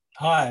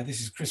Hi, this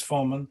is Chris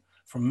Foreman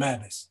from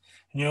Madness,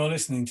 and you're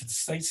listening to the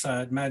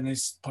Stateside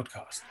Madness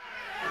podcast.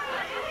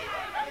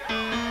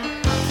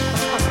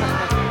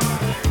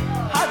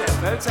 Hi there,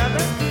 folks out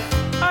there.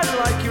 I'd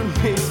like you to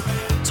meet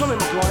Tommy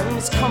McGuire and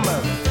his combo.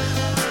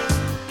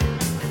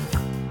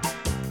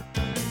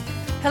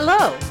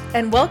 Hello,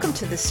 and welcome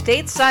to the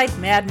Stateside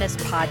Madness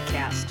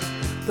podcast,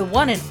 the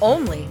one and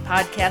only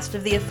podcast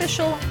of the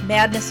official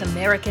Madness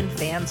American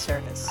fan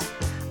service.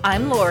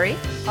 I'm Lori,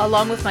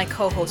 along with my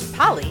co-host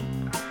Polly,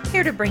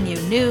 here to bring you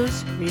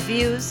news,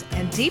 reviews,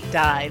 and deep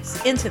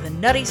dives into the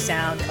nutty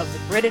sound of the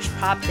British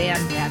pop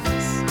band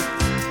Madness.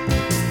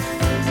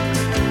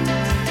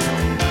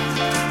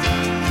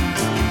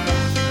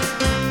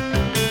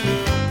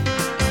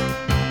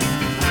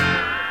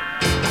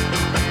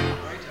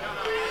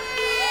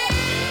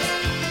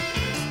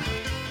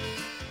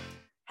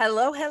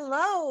 Hello,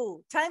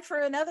 hello. Time for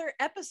another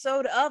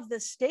episode of the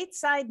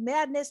Stateside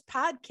Madness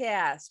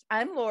podcast.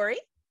 I'm Lori.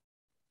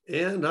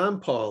 And I'm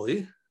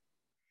Polly.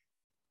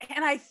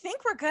 And I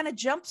think we're going to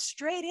jump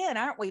straight in,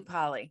 aren't we,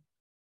 Polly?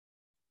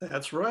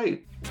 That's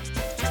right.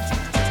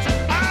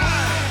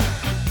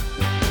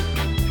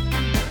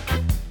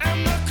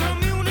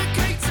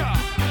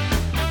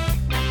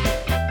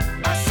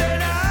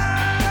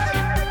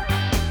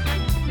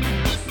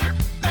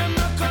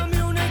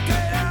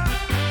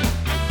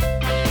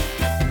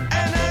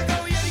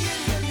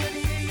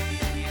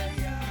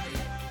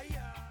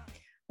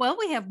 Well,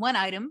 we have one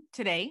item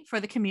today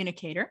for the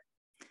communicator,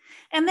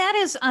 and that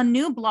is a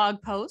new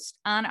blog post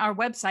on our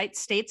website,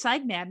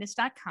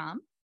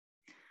 statesidemadness.com.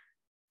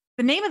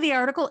 The name of the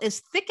article is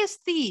Thick as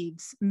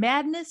Thieves,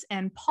 Madness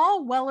and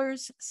Paul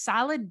Weller's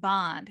Solid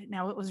Bond.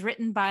 Now, it was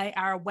written by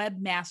our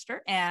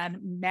webmaster and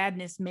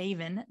Madness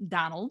maven,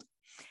 Donald,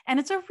 and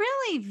it's a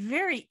really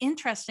very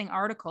interesting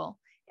article.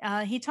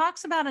 He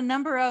talks about a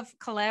number of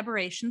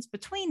collaborations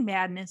between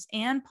Madness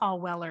and Paul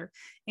Weller,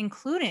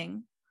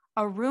 including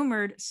a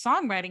rumored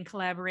songwriting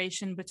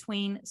collaboration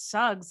between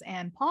Suggs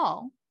and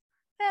Paul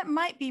that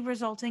might be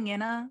resulting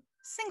in a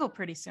single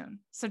pretty soon.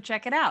 So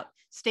check it out,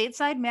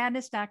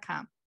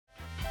 statesidemadness.com.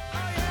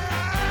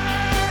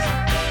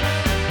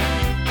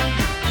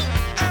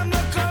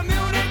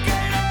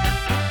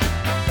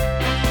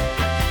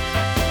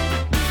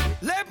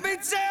 Let me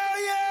tell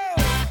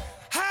you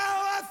how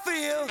I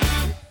feel.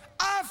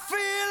 I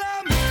feel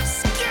I'm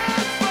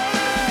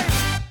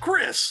scared.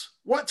 Chris,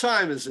 what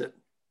time is it?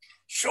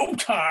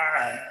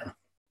 Showtime!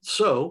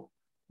 So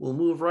we'll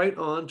move right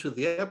on to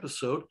the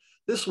episode,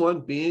 this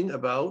one being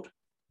about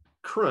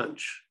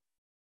crunch.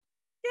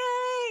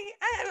 Yay!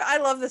 I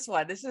love this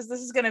one. This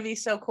is going to be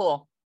so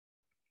cool.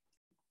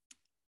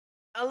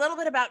 A little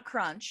bit about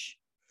crunch.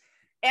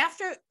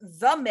 After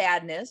The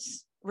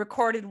Madness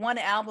recorded one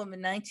album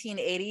in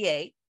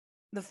 1988,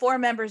 the four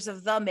members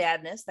of The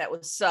Madness, that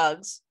was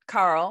Suggs,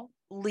 Carl,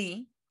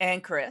 Lee,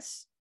 and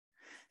Chris,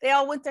 they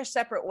all went their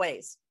separate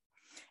ways.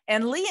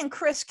 And Lee and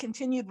Chris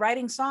continued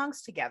writing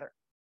songs together.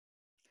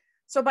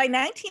 So by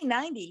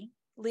 1990,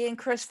 Lee and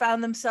Chris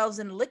found themselves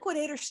in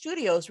Liquidator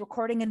Studios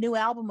recording a new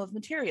album of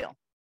material.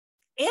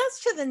 As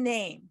to the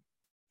name,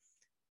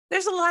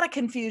 there's a lot of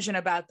confusion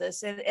about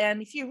this.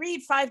 And if you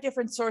read 5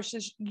 different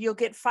sources, you'll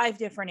get 5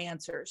 different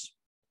answers.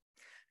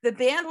 The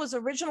band was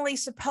originally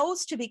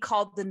supposed to be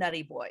called the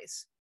Nutty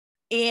Boys.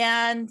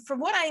 And from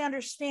what I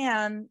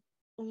understand,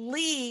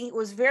 Lee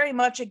was very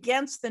much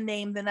against the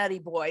name the Nutty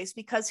Boys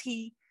because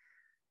he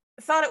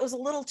thought it was a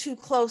little too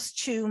close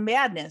to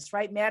Madness,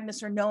 right?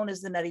 Madness are known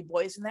as the Nutty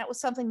Boys, and that was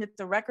something that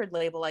the record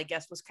label, I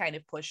guess, was kind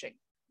of pushing.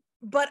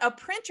 But a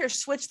printer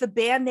switched the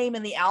band name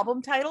and the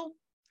album title.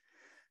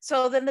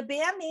 So then the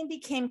band name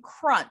became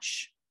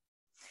Crunch.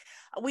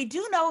 We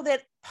do know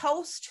that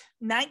post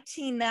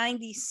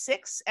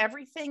 1996,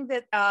 everything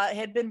that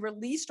had been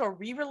released or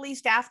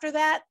re-released after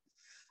that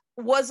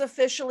was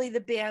officially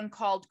the band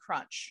called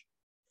Crunch.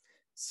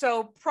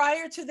 So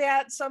prior to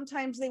that,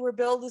 sometimes they were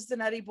billed as the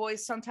Nutty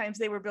Boys, sometimes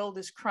they were billed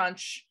as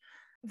Crunch.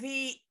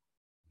 The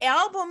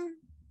album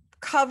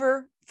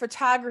cover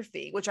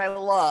photography, which I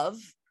love,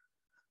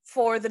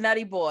 for the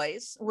Nutty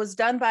Boys was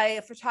done by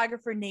a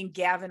photographer named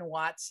Gavin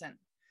Watson.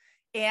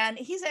 And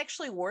he's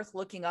actually worth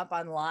looking up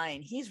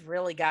online. He's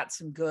really got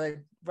some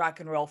good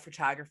rock and roll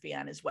photography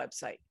on his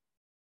website.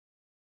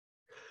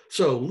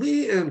 So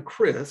Lee and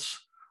Chris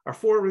are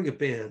forming a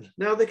band.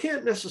 Now, they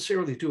can't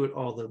necessarily do it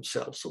all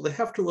themselves, so they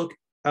have to look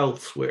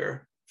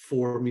elsewhere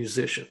for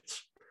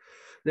musicians.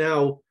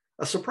 Now,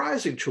 a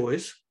surprising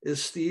choice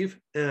is Steve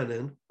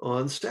Annan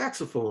on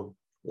saxophone.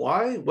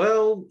 Why?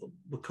 Well,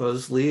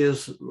 because Lee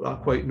is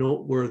quite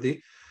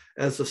noteworthy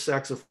as a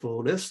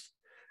saxophonist,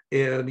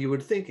 and you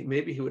would think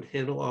maybe he would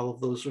handle all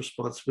of those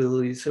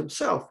responsibilities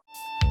himself.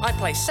 I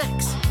play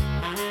sax,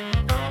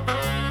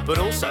 but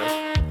also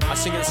I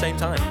sing at the same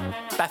time.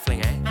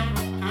 Baffling, eh?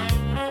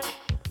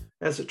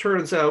 As it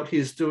turns out,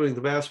 he's doing the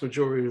vast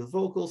majority of the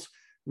vocals.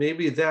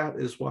 Maybe that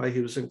is why he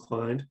was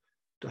inclined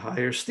to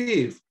hire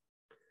Steve.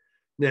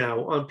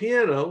 Now, on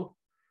piano,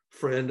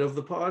 friend of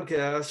the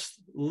podcast,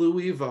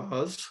 Louis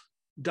Vaz,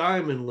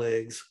 Diamond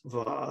Legs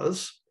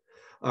Vaz,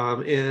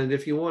 And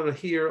if you want to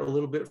hear a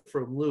little bit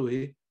from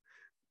Louis,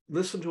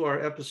 listen to our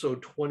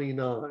episode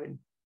 29,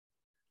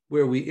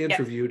 where we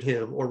interviewed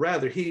him, or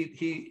rather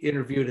he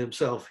interviewed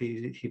himself.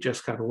 He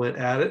just kind of went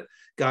at it.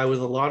 Guy with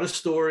a lot of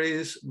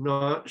stories,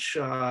 not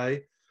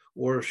shy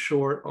or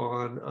short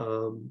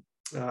on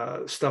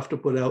stuff to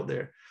put out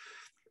there.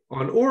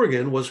 On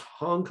organ was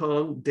Hong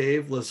Kong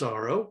Dave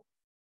Lazaro.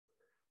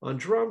 On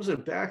drums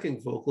and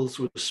backing vocals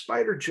was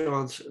Spider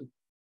Johnson.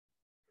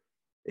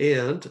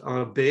 And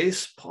on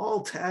bass,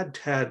 Paul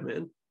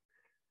Tadman.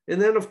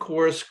 And then, of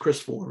course,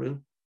 Chris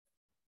Foreman.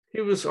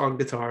 He was on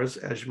guitars,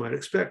 as you might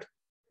expect,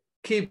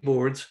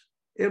 keyboards,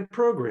 and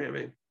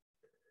programming.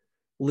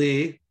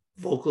 Lee,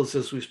 vocals,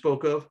 as we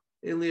spoke of,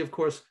 and Lee, of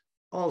course,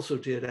 also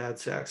did add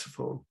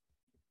saxophone.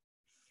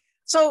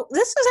 So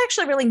this is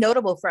actually really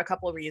notable for a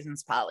couple of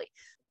reasons, Polly.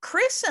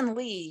 Chris and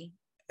Lee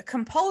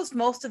composed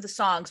most of the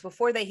songs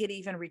before they had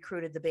even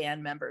recruited the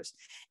band members.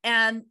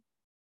 And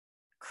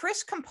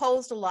Chris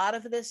composed a lot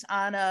of this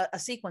on a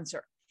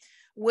sequencer,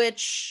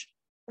 which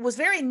was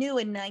very new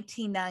in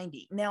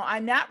 1990. Now,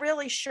 I'm not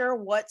really sure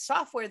what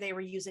software they were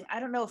using. I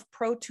don't know if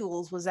Pro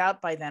Tools was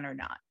out by then or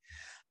not,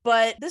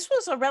 but this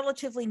was a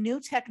relatively new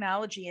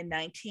technology in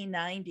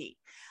 1990.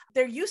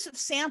 Their use of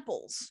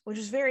samples, which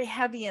is very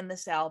heavy in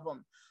this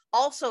album,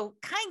 also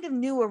kind of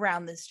new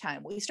around this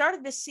time. We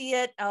started to see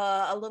it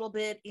a little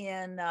bit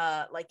in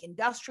like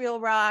industrial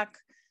rock.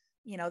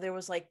 You know, there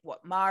was like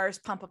Mars,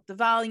 Pump Up the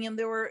Volume.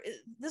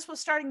 This was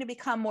starting to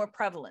become more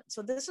prevalent.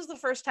 So this is the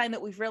first time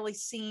that we've really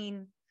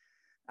seen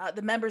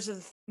the members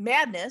of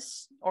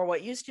Madness, or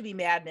what used to be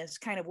Madness,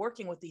 kind of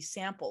working with these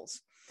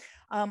samples.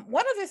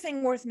 One other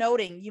thing worth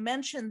noting, you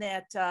mentioned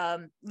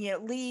that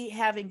Lee,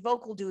 having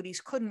vocal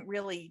duties, couldn't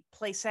really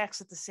play sax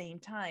at the same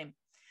time.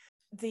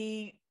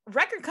 The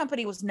record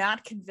company was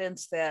not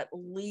convinced that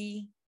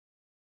Lee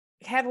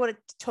had what it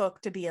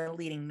took to be a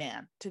leading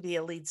man, to be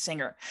a lead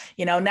singer,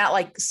 not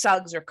like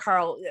Suggs or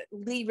Carl.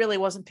 Lee really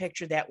wasn't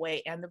pictured that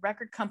way. And the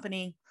record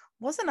company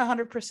wasn't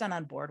 100%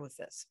 on board with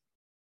this.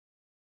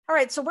 All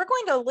right, so we're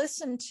going to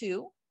listen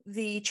to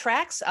the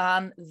tracks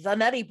on The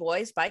Nutty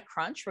Boys by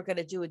Crunch. We're going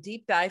to do a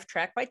deep dive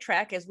track by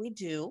track, as we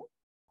do.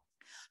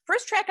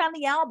 First track on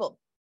the album,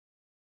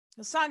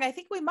 a song I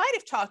think we might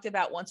have talked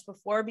about once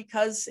before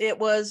because it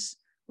was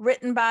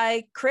written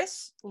by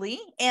Chris, Lee,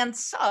 and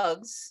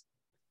Suggs.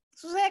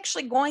 This was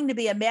actually going to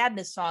be a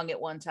Madness song at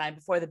one time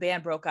before the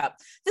band broke up.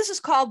 This is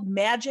called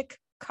Magic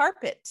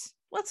Carpet.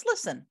 Let's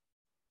listen.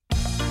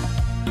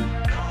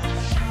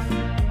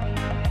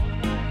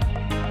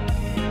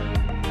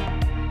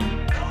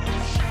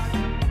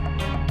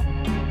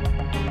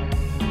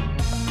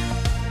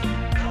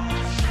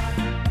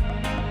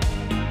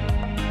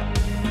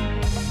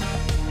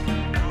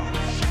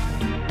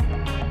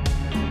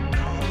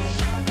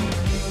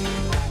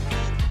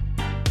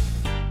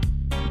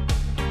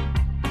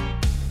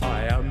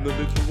 The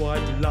little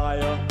white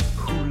liar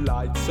who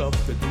lights up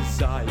the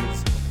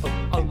desires of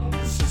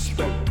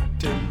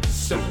unsuspecting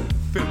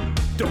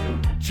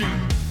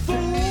self-indulging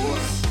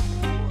fools,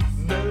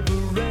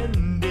 never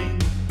ending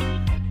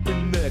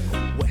in their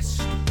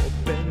quest for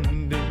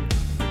bending the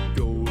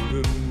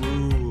golden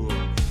rule.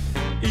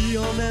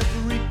 On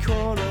every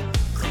corner,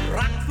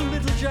 crack the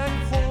little Jack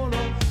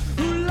Horner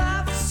who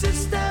laughs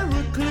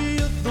hysterically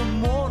at the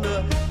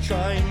mourner,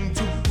 trying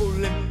to pull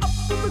him up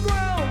from the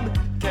ground.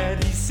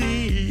 Can't he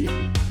see?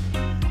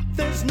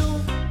 There's no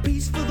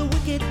peace for the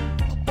wicked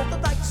or the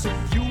likes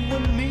of you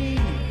and me.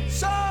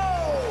 So,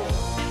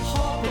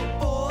 hop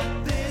aboard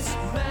this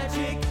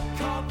magic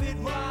carpet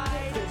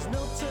ride. There's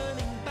no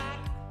turning back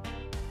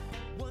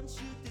once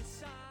you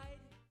decide.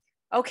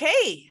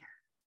 Okay,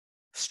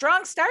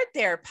 strong start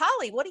there.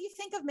 Polly, what do you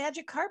think of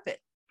Magic Carpet?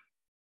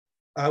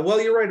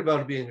 Well, you're right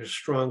about it being a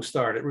strong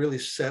start. It really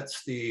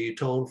sets the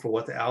tone for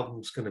what the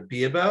album's going to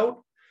be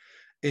about.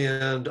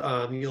 And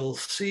you'll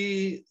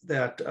see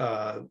that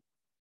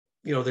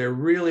they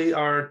really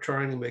are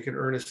trying to make an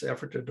earnest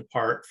effort to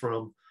depart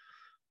from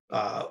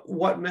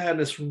what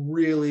Madness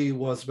really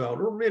was about,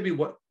 or maybe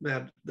what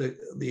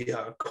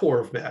the core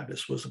of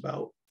Madness was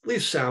about, at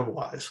least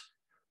sound-wise.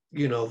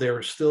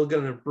 They're still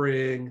going to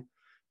bring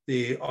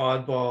the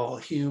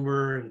oddball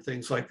humor and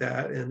things like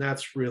that, and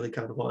that's really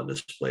kind of on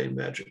display in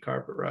Magic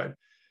Carpet Ride.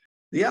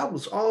 The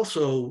album's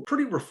also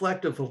pretty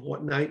reflective of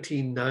what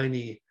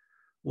 1990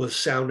 was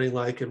sounding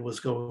like and was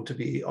going to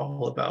be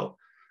all about.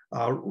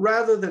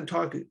 Rather than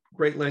talk at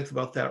great length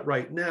about that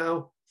right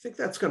now, I think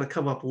that's going to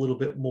come up a little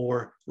bit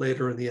more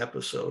later in the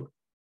episode.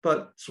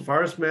 But so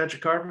far as Magic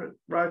Carpet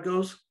Ride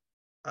goes,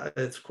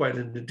 it's quite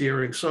an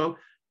endearing song,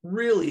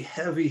 really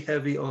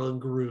heavy on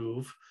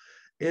groove.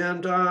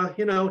 And,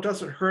 it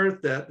doesn't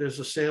hurt that there's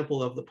a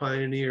sample of the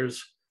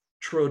Pioneers'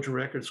 Trojan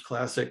Records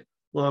classic,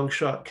 Long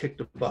Shot Kick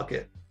the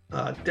Bucket.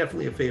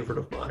 Definitely a favorite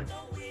of mine.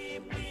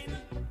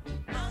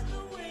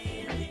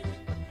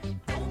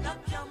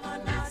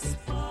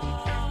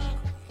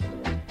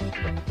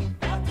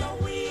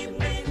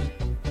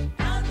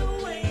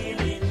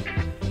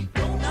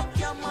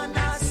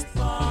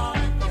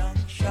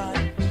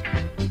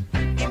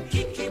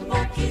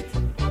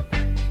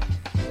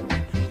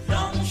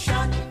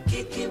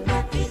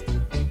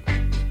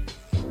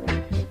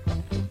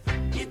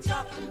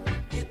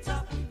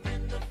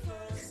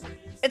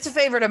 It's a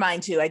favorite of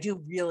mine too. I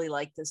do really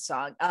like this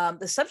song.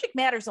 The subject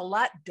matter is a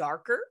lot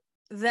darker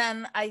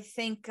than I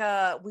think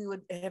we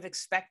would have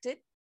expected,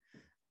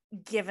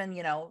 given,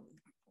 well,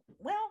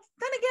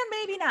 then again,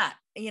 maybe not.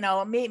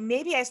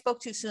 Maybe I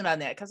spoke too soon on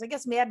that, because I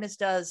guess Madness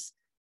does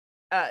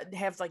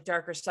have like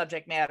darker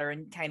subject matter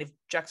and kind of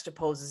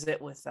juxtaposes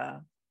it with,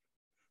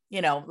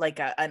 like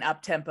an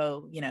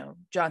up-tempo,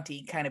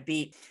 jaunty kind of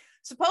beat.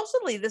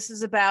 Supposedly, this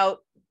is about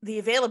the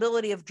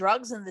availability of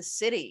drugs in the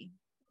city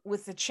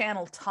with the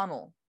Channel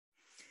Tunnel.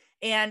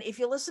 And if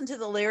you listen to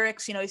the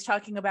lyrics, he's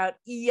talking about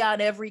E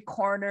on every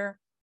corner,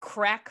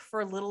 crack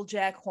for little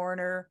Jack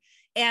Horner.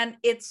 And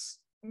it's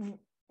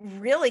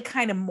really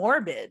kind of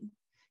morbid.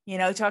 He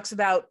talks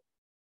about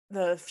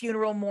the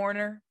funeral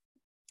mourner.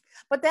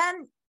 But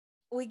then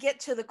we get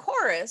to the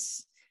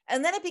chorus,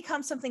 and then it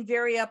becomes something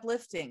very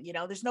uplifting.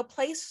 There's no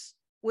place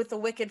with the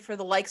wicked for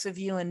the likes of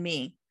you and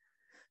me.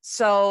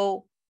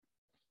 So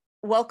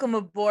welcome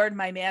aboard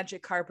my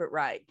magic carpet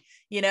ride,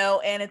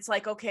 and it's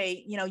like,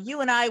 okay,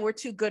 you and I, we're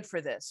too good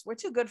for this. We're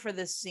too good for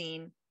this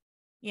scene.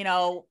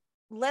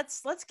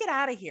 Let's get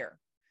out of here.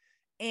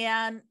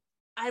 And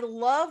I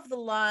love the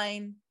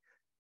line,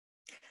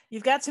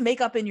 you've got to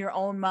make up in your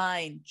own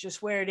mind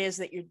just where it is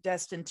that you're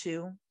destined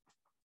to.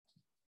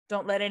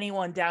 Don't let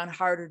anyone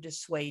downheart or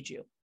dissuade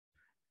you.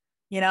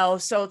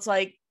 So it's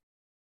like,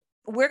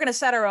 we're going to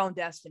set our own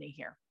destiny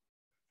here.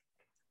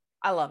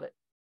 I love it.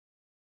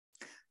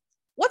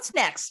 What's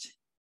next?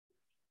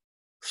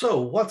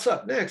 So what's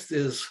up next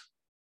is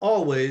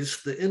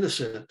Always the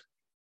Innocent.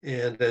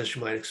 And as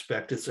you might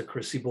expect, it's a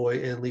Chrissy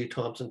Boy and Lee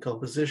Thompson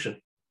composition.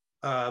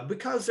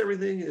 Because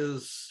everything on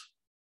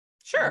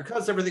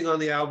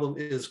the album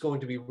is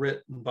going to be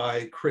written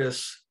by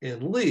Chris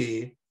and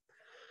Lee,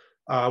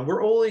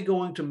 we're only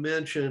going to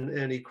mention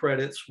any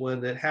credits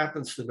when it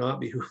happens to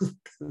not be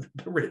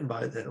written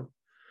by them.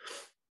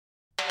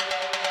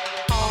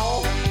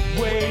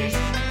 Always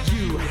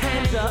you,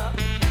 hands up,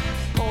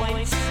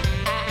 points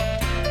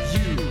at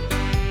you.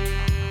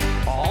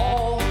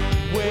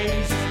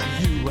 Always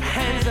you,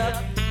 hands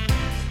up,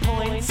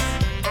 points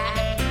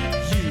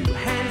at you.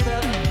 Hands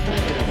up.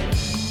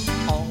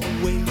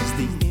 Always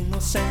the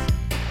innocent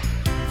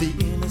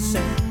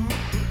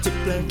to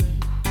blame.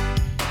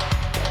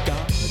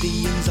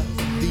 Guardians of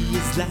the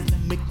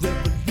Islamic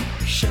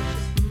Revolution,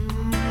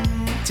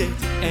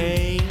 take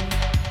aim.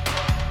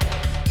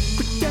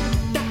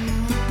 Protect the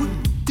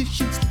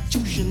British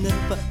institution and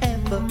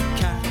forever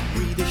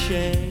carry the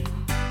shame.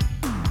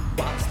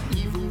 Whilst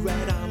evil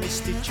red army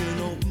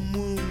stitching on the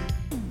moon,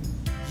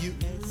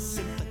 U.S.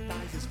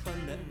 sympathizers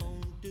fund their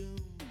own doom.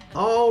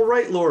 All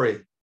right,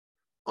 Lori.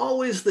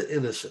 Always the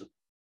Innocent.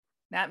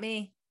 Not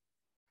me.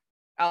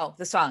 Oh,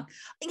 the song.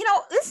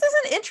 This is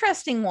an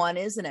interesting one,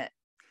 isn't it?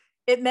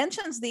 It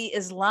mentions the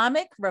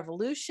Islamic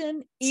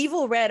Revolution,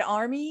 evil red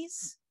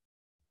armies,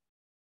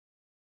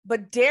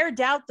 but dare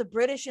doubt the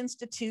British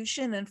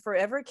institution and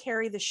forever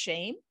carry the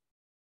shame.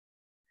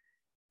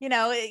 So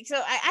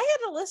I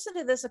had to listen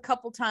to this a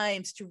couple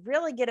times to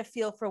really get a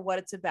feel for what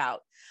it's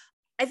about.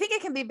 I think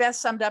it can be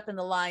best summed up in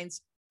the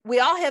lines, we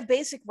all have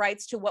basic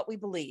rights to what we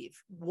believe.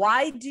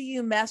 Why do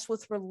you mess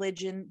with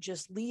religion?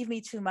 Just leave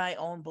me to my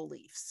own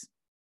beliefs.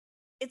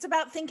 It's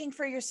about thinking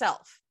for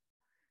yourself.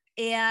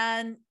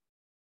 And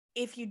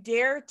if you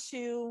dare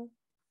to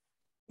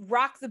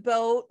rock the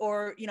boat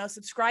or,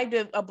 subscribe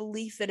to a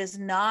belief that is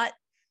not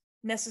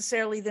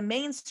necessarily the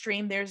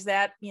mainstream, there's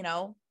that,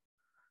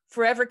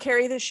 forever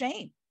carry the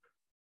shame.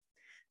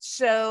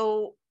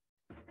 So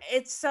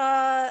it's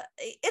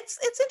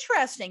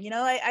interesting.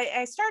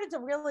 I started to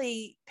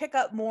really pick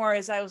up more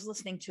as I was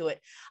listening to it.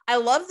 I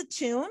love the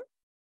tune,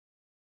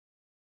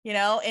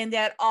 and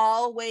that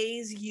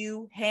always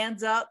you,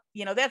 hands up,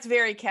 that's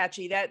very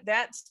catchy.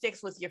 That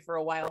sticks with you for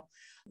a while.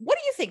 What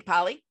do you think,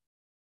 Polly?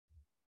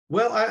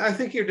 Well, I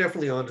think you're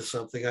definitely onto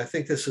something. I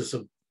think this is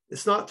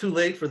it's not too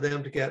late for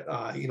them to get,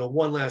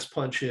 one last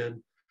punch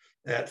in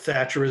at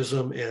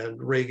Thatcherism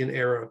and Reagan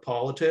era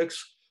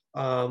politics.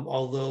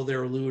 Although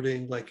they're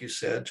alluding, like you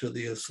said, to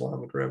the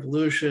Islamic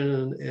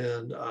Revolution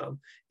and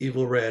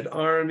evil red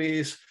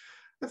armies.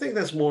 I think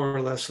that's more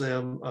or less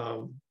them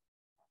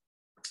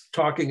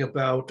talking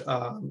about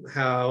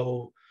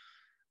how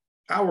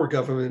our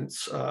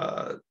governments,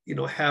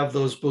 have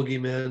those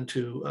boogeymen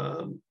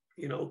to,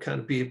 kind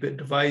of be a bit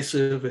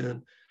divisive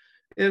and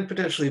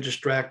potentially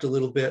distract a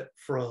little bit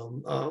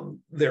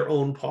from their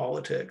own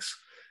politics.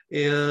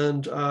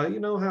 And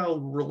how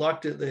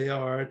reluctant they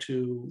are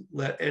to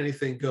let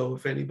anything go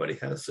if anybody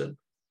has,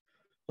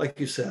 like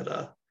you said,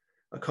 a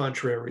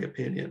contrary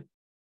opinion.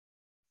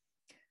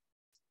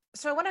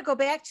 So I want to go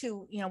back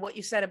to, what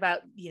you said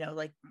about,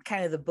 like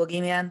kind of the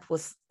boogeyman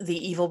with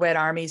the evil red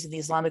armies and the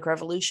Islamic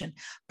Revolution.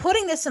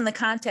 Putting this in the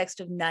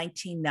context of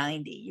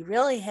 1990, you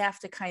really have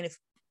to kind of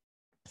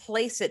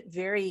place it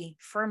very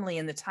firmly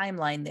in the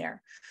timeline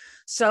there.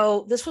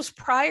 So this was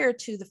prior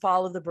to the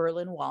fall of the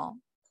Berlin Wall.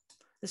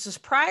 This was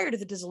prior to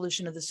the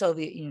dissolution of the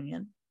Soviet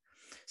Union.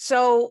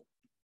 So,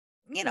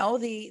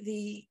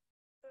 the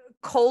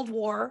Cold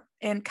War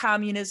and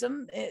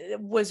communism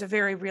was a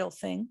very real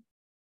thing.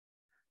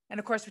 And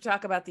of course, we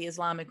talk about the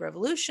Islamic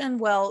Revolution.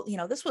 Well,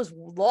 this was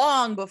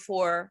long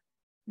before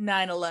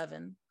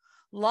 9/11,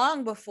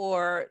 long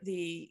before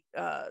the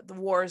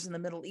wars in the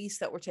Middle East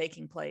that were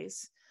taking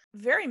place,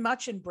 very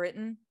much in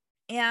Britain.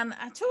 And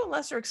to a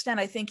lesser extent,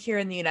 I think here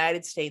in the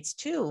United States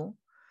too,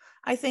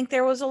 I think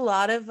there was a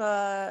lot of,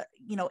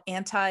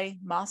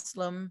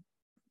 anti-Muslim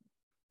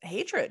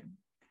hatred,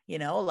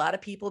 a lot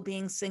of people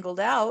being singled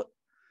out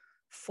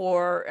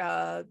for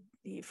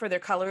their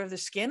color of their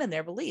skin and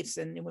their beliefs.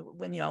 And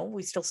when,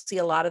 we still see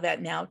a lot of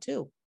that now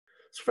too.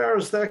 As far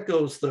as that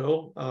goes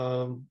though,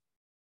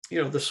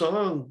 the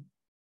song,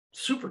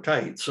 super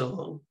tight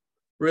song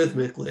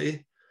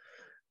rhythmically.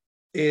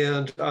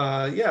 And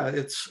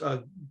it's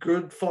a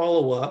good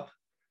follow-up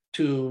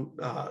to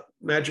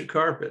Magic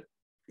Carpet.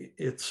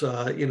 It's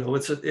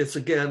it's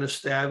again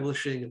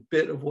establishing a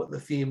bit of what the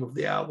theme of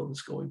the album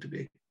is going to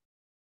be.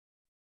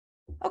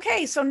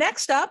 Okay, so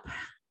next up,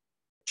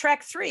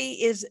 track 3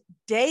 is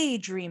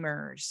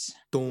Daydreamers.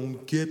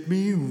 Don't get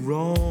me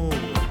wrong.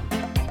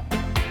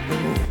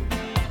 No.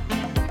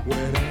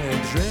 When I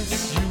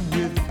address you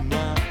with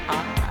my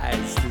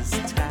eyes this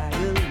tag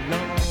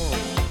along,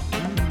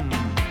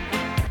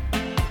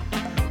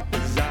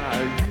 as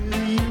I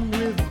reel you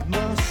with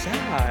my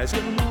sighs,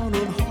 come on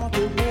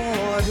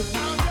hoverboard.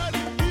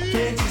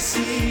 Can't you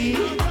see?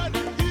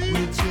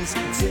 We're just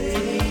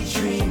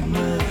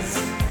daydreamers.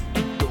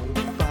 Don't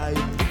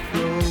fight the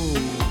flow.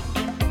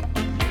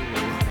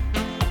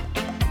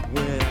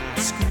 When I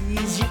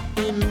squeeze you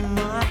in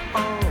my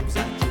arms, I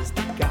just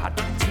got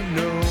to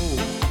know.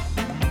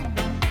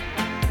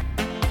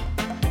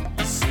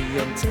 You see,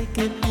 I'm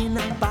taken in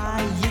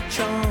by your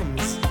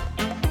charms.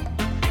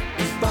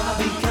 Is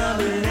Bobby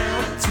coming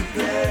out to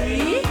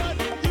play?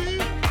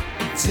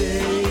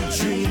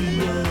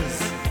 Daydreamers.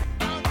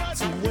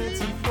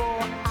 24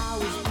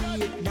 hours,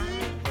 be it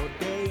night or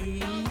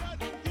day.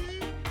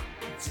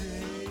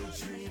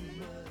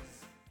 Daydreamers.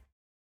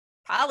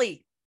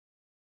 Polly,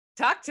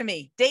 talk to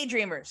me.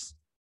 Daydreamers.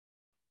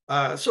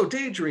 So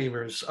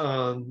Daydreamers,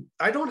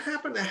 I don't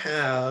happen to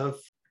have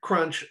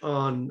Crunch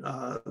on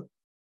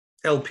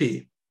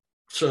LP.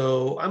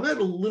 So I'm at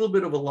a little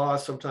bit of a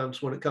loss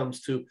sometimes when it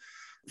comes to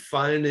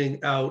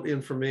finding out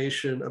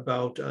information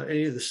about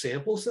any of the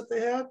samples that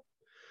they had.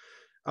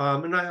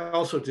 And I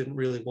also didn't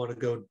really want to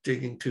go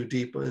digging too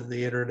deep in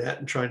the internet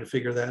and trying to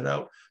figure that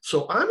out.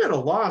 So I'm at a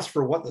loss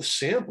for what the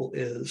sample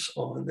is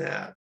on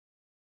that.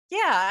 Yeah,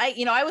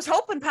 I was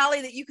hoping,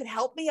 Polly, that you could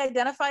help me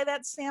identify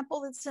that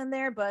sample that's in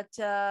there, but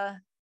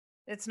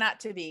it's not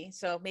to be.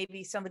 So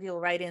maybe somebody will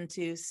write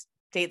into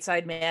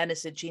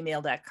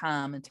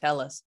statesidemadness@gmail.com and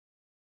tell us.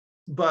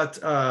 But,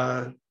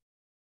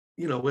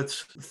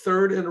 it's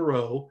third in a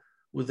row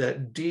with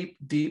that deep,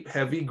 deep,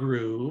 heavy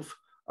groove.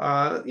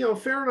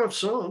 Fair enough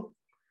song.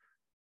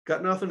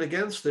 Got nothing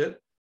against it.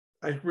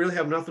 I really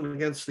have nothing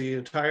against the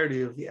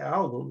entirety of the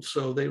album.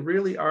 So they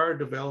really are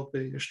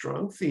developing a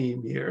strong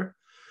theme here.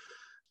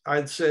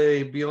 I'd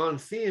say beyond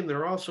theme,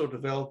 they're also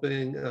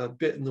developing a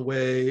bit in the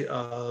way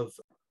of,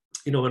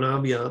 an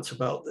ambiance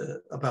about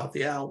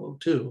the album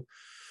too,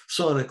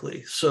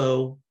 sonically.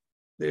 So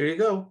there you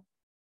go.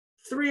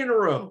 3 in a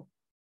row.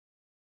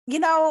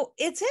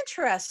 It's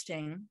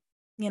interesting,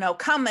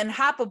 come and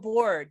hop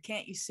aboard.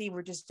 Can't you see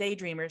we're just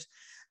daydreamers?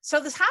 So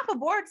this hop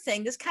aboard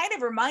thing, this kind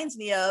of reminds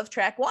me of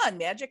track 1,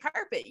 Magic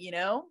Carpet,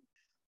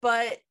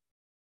 but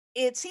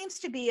it seems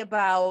to be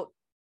about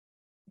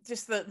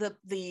just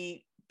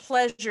the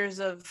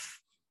pleasures of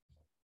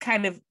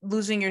kind of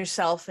losing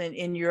yourself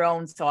in your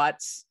own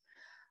thoughts,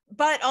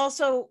 but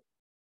also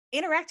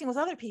interacting with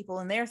other people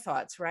and their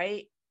thoughts,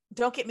 right?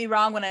 Don't get me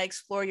wrong when I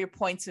explore your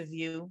points of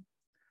view.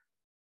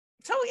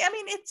 So,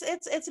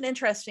 it's an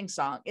interesting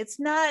song. It's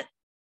not,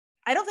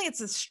 I don't think it's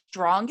the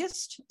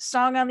strongest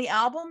song on the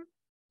album,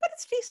 but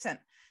it's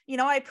decent.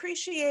 I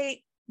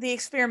appreciate the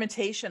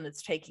experimentation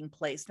that's taking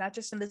place, not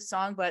just in this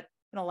song, but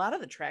in a lot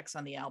of the tracks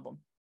on the album.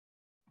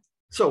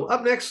 So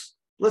up next,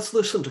 let's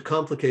listen to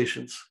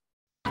Complications.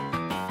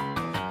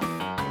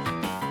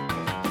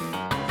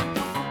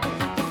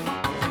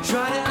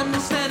 Try to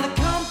understand the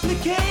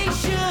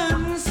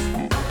complications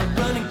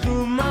running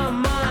through my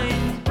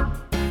mind.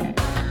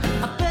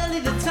 I barely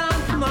the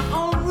time for my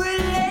own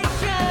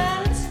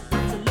relations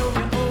to know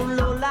your own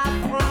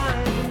low-life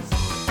crimes.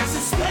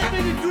 Suspend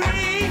me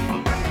degree,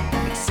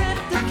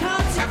 accept the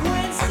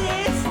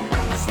consequences.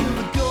 Still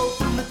the gold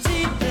from the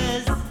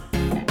teachers,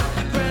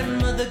 your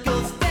grandmother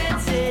goes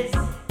dances.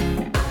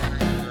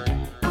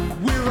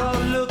 We're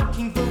all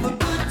looking for a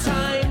good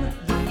time,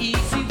 the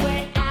easy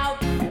way out.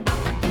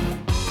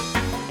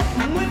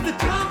 With the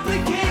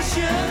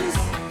complications,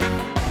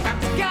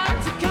 it's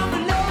got to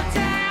come low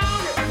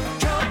down.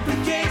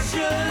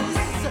 Complications,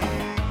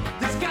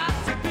 there's got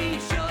to be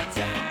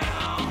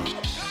showdown.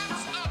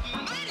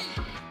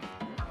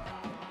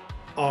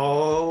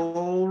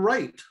 All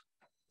right.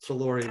 So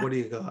Lori, what do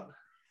you got?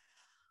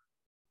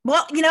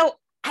 Well,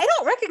 I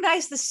don't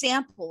recognize the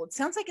sample. It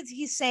sounds like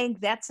he's saying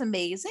that's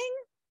amazing.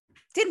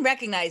 Didn't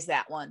recognize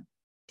that one.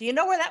 Do you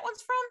know where that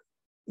one's from?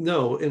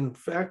 No, in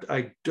fact,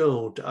 I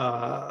don't.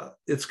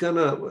 It's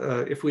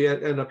gonna, if we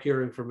end up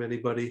hearing from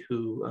anybody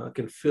who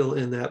can fill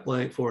in that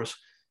blank for us,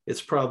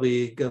 it's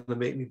probably gonna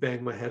make me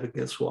bang my head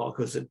against the wall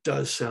because it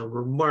does sound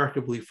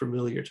remarkably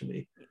familiar to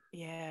me.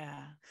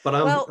 Yeah. But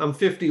I'm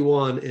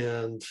 51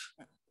 and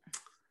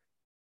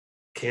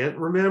can't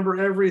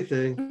remember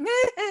everything.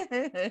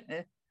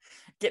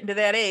 Getting to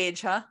that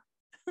age, huh?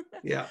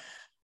 Yeah.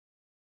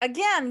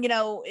 Again,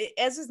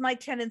 as is my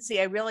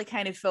tendency, I really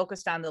kind of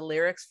focused on the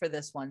lyrics for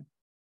this one.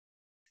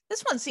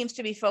 This one seems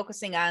to be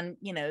focusing on,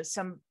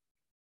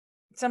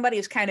 somebody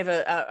who's kind of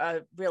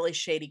a really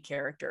shady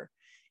character.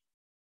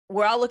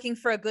 We're all looking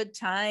for a good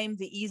time,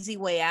 the easy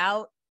way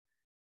out.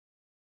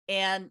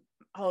 And,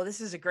 this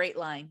is a great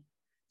line.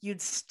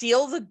 You'd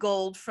steal the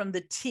gold from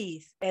the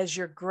teeth as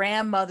your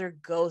grandmother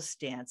ghost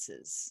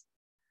dances.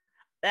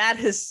 That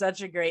is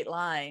such a great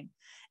line.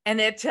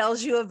 And it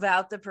tells you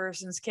about the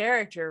person's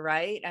character,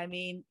 right? I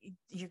mean,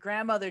 your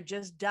grandmother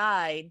just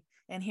died,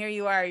 and here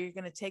you are, you're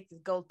going to take the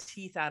gold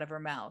teeth out of her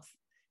mouth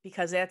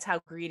because that's how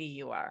greedy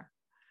you are.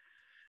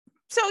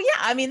 So, yeah,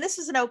 I mean, this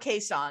is an okay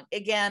song.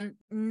 Again,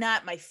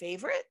 not my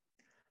favorite,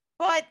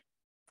 but,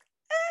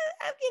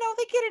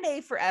 they get an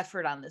A for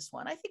effort on this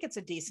one. I think it's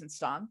a decent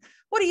song.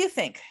 What do you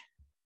think?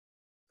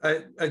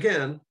 I'm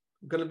going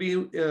to be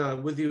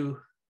with you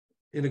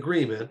in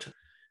agreement.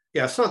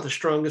 Yeah, it's not the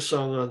strongest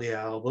song on the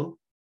album.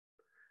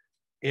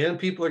 And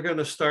people are going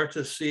to start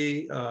to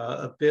see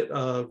a bit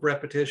of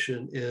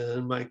repetition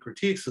in my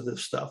critiques of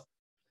this stuff.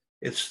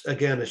 It's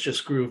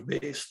just groove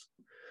based.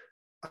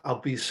 I'll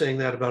be saying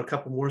that about a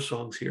couple more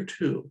songs here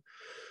too.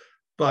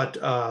 But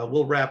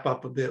we'll wrap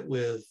up a bit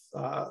with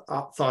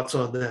thoughts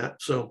on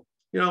that. So,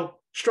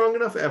 strong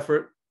enough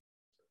effort,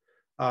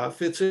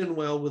 fits in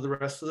well with the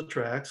rest of the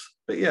tracks.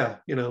 But yeah,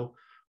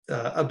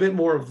 a bit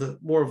more of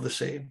the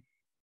same.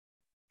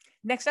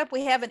 Next up,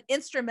 we have an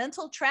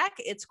instrumental track.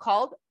 It's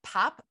called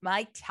Pop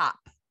My Top.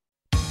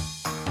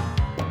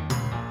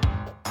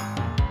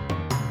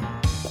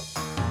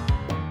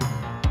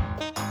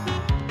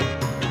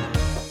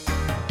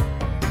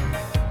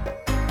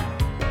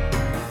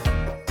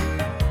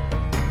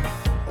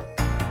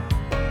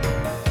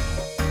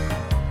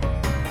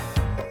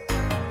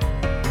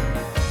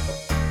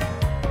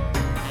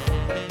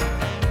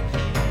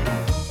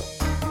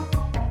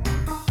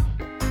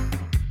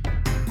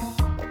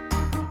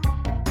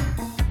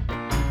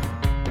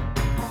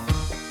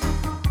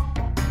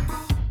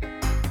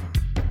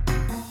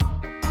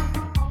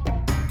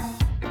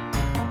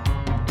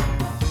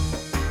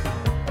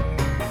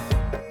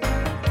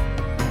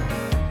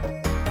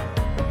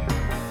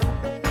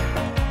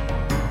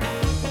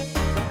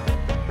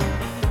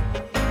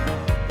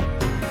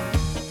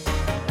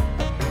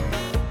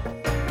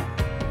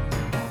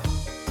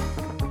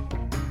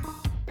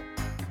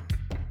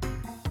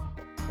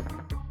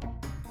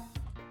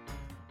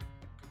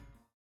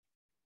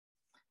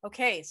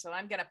 Okay, so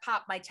I'm going to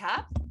pop my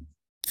top.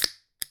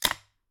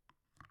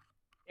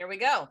 There we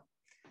go.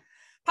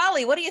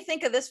 Polly, what do you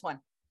think of this one?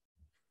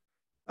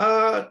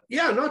 Yeah,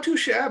 not too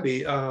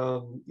shabby.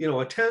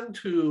 I tend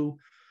to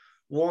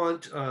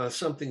want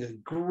something a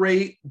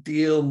great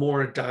deal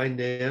more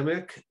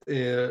dynamic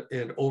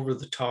and over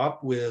the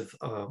top with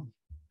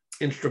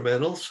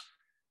instrumentals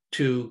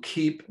to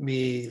keep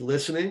me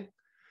listening.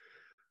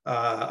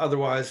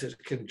 Otherwise, it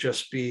can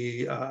just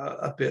be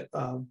a bit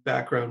of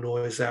background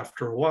noise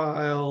after a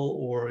while,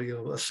 or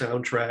a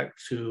soundtrack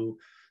to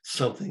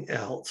something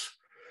else.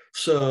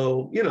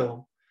 So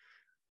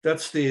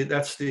that's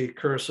the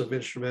curse of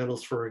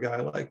instrumentals for a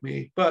guy like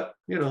me. But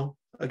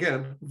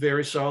again,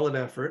 very solid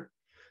effort,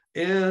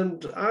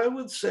 and I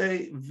would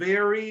say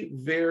very,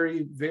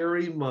 very,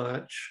 very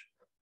much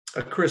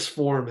a Chris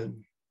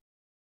Foreman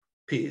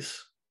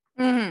piece.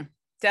 Mm-hmm.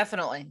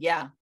 Definitely,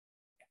 yeah.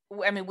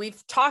 I mean,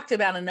 we've talked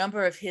about a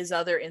number of his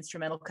other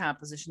instrumental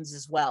compositions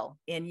as well.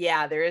 And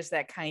yeah, there is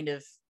that kind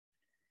of,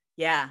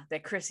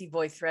 that Chrissy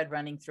boy thread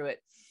running through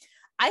it.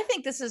 I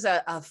think this is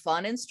a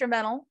fun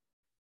instrumental.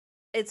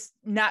 It's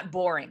not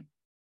boring.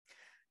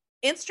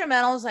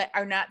 Instrumentals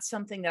are not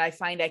something that I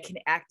find I can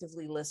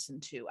actively listen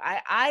to.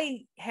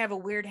 I have a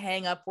weird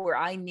hang up where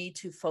I need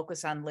to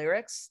focus on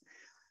lyrics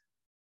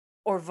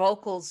or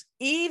vocals,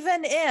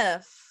 even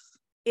if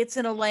it's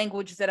in a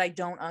language that I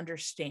don't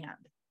understand.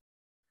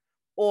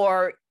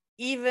 Or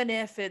even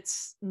if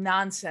it's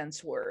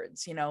nonsense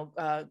words,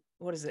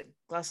 what is it?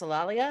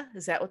 Glossolalia?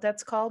 Is that what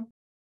that's called?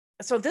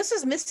 So this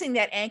is missing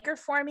that anchor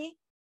for me,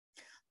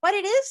 but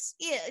it is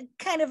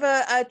kind of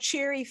a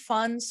cheery,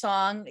 fun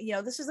song.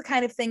 This is the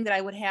kind of thing that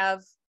I would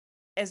have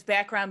as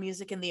background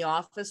music in the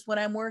office when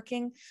I'm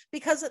working,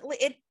 because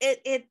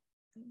it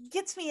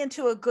gets me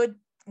into a good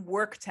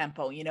work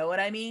tempo. You know what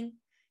I mean?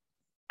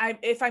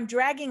 If I'm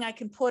dragging, I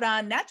can put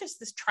on not just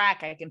this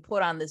track, I can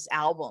put on this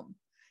album.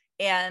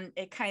 And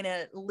it kind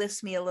of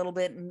lifts me a little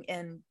bit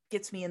and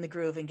gets me in the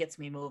groove and gets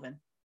me moving.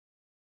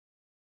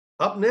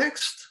 Up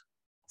next,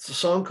 it's a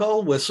song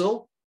called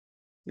Whistle.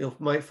 You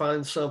might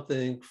find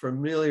something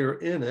familiar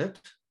in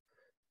it.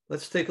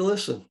 Let's take a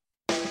listen.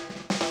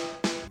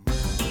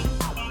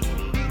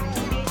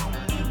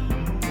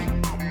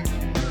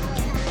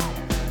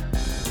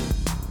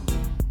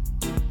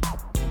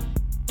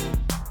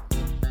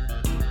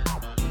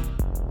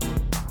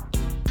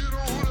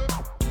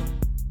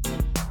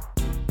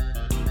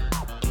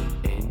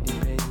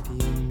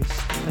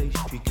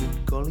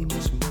 Golly,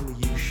 Miss Molly,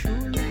 you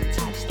surely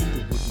tasted the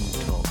wooden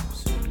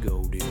tops and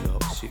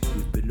Goldilocks. Sit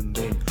with Bill and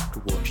Ben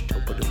to watch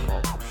Top of the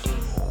Pops.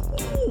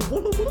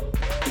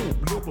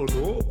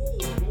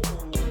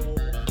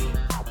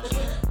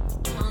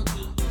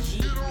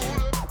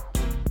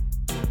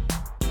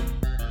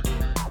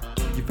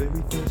 Your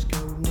very first go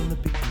on a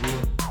big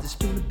wheel, to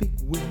spin a big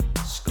wheel,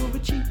 score a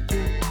cheap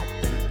deal,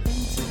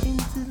 enter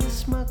into the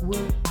smug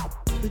world,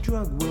 the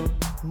drug world,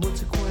 and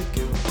what's a quiet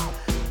girl?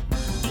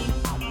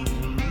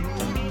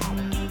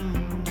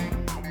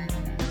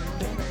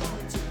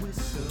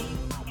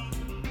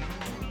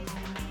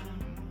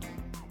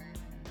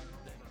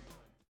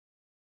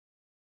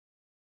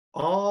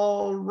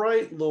 All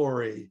right,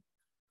 Lori.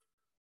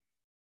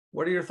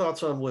 What are your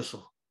thoughts on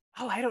Whistle?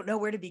 Oh, I don't know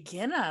where to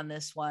begin on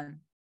this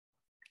one.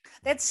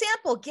 That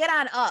sample, Get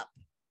On Up.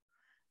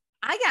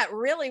 I got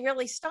really,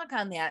 really stuck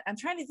on that. I'm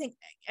trying to think.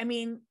 I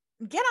mean,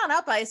 Get On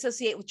Up, I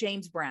associate with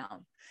James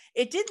Brown.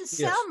 It didn't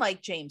sound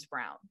like James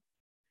Brown,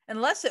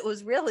 unless it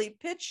was really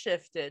pitch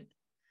shifted.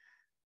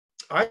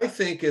 I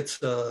think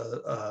it's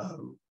a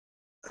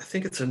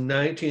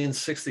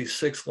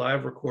 1966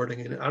 live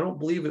recording, and I don't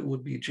believe it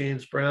would be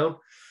James Brown.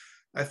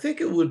 I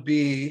think it would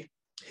be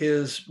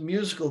his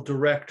musical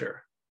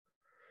director.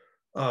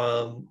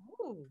 I'm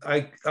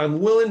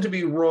willing to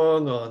be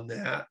wrong on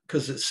that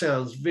because it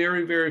sounds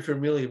very, very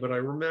familiar, but I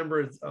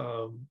remember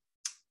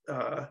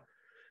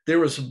there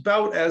was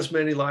about as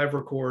many live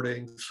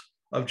recordings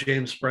of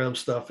James Brown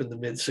stuff in the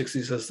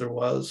mid-60s as there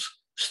was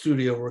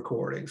studio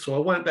recordings. So I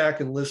went back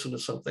and listened to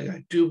something.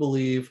 I do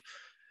believe,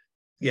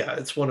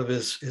 it's one of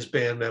his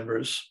band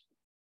members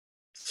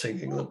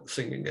singing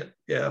it.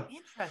 Yeah.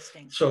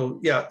 Interesting. So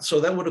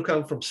that would have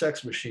come from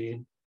Sex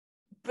Machine.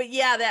 But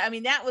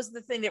that was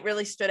the thing that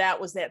really stood out,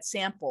 was that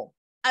sample.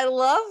 I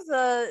love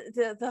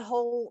the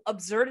whole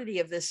absurdity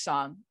of this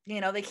song.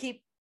 You know, they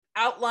keep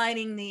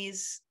outlining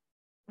these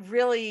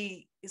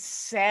really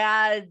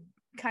sad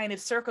kind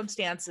of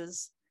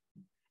circumstances.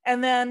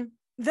 And then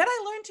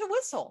I learned to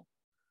whistle,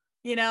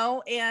 you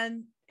know,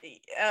 and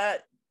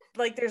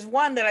like there's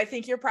one that I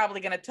think you're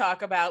probably going to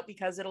talk about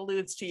because it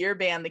alludes to your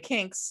band, the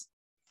Kinks.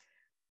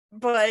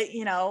 But,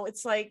 you know,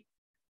 it's like,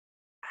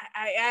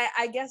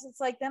 I guess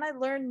it's like, then I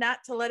learned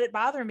not to let it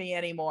bother me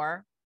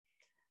anymore.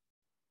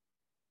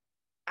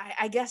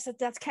 I guess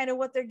that's kind of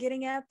what they're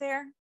getting at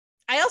there.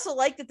 I also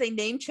like that they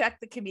name check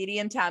the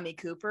comedian Tommy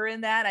Cooper in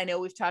that. I know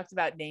we've talked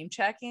about name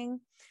checking,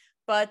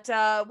 but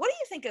what do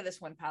you think of this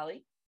one,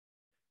 Polly?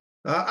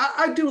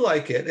 I do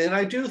like it. And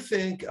I do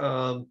think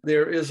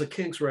there is a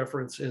Kinks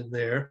reference in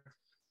there.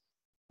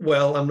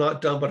 Well, I'm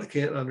not dumb, but I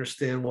can't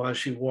understand why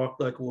she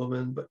walked like a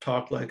woman, but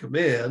talked like a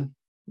man.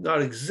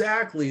 Not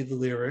exactly the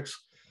lyrics,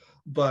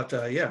 but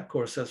of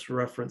course, that's a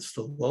reference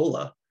to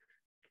Lola.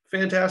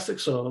 Fantastic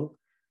song.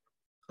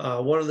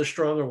 One of the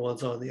stronger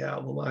ones on the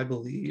album, I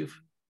believe.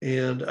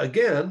 And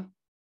again,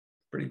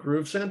 pretty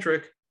groove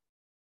centric.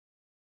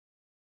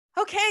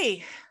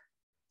 Okay.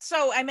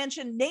 So I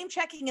mentioned name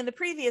checking in the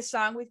previous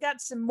song. We've got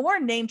some more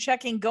name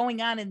checking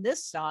going on in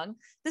this song.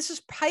 This is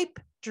Pipe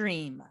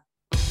Dream.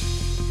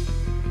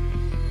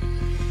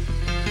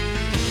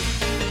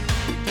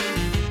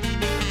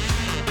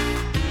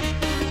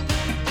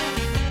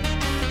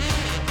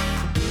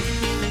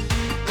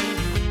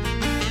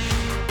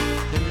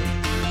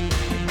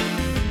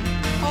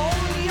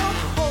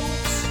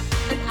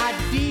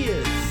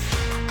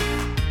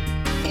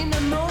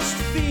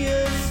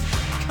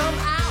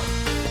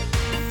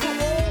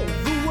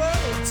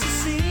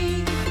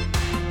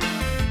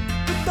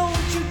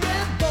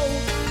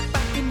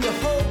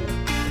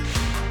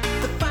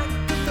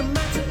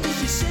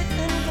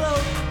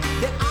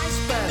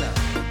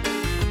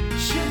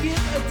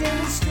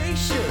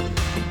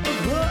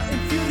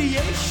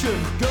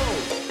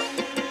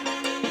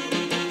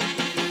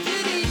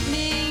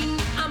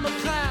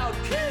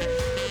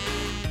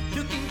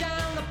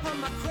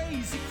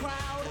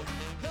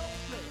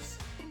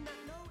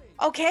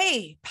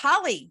 Okay,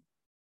 Polly,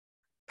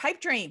 Pipe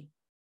Dream.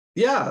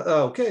 Yeah,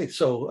 okay.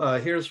 So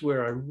here's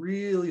where I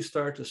really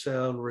start to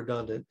sound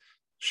redundant.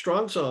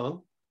 Strong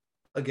song,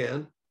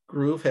 again,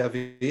 groove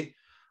heavy,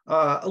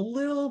 a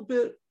little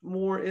bit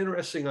more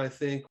interesting, I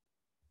think,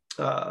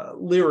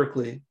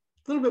 lyrically, a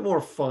little bit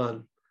more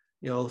fun,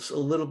 you know, a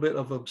little bit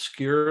of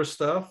obscure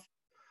stuff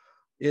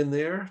in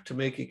there to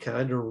make you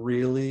kind of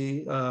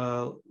really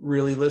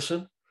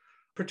listen,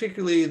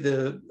 particularly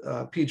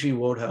the P.G.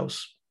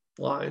 Wodehouse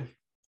line.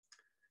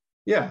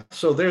 Yeah,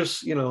 so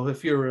there's, you know,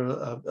 if you're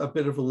a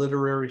bit of a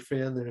literary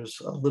fan, there's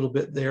a little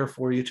bit there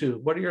for you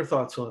too. What are your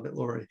thoughts on it,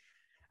 Lori?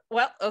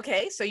 Well,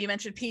 okay, so you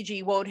mentioned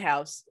P.G.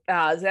 Wodehouse.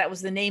 That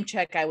was the name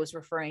check I was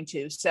referring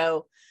to.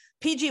 So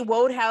P.G.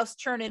 Wodehouse,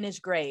 Turn in His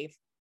Grave.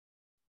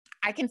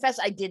 I confess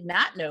I did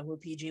not know who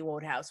P.G.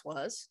 Wodehouse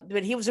was,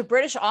 but he was a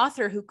British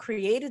author who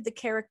created the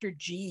character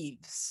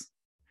Jeeves.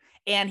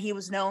 And he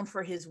was known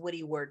for his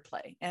witty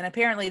wordplay. And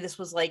apparently this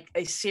was like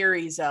a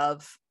series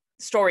of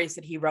stories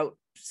that he wrote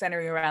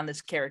centering around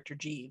this character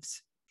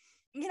Jeeves.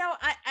 You know,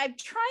 I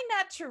try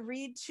not to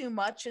read too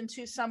much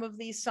into some of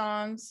these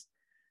songs.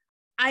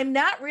 I'm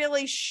not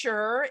really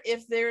sure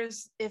if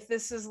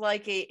this is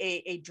like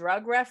a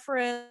drug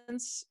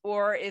reference,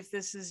 or if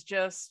this is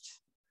just,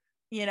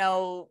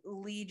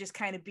 Lee just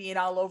kind of being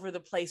all over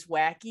the place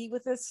wacky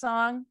with this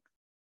song.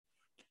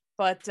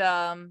 But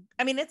I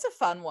mean, it's a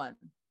fun one.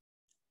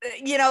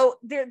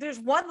 There's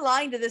one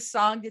line to this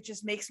song that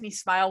just makes me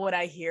smile when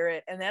I hear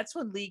it, and that's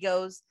when Lee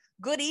goes,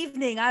 "Good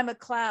evening, I'm a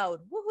cloud,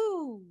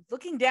 woohoo,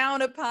 looking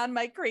down upon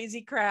my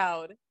crazy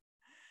crowd."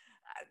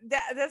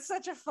 That's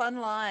such a fun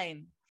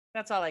line.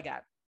 That's all I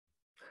got.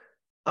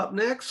 Up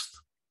next,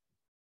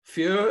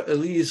 Für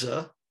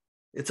Elisa.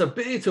 It's a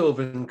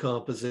Beethoven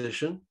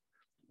composition.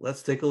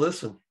 Let's take a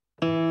listen.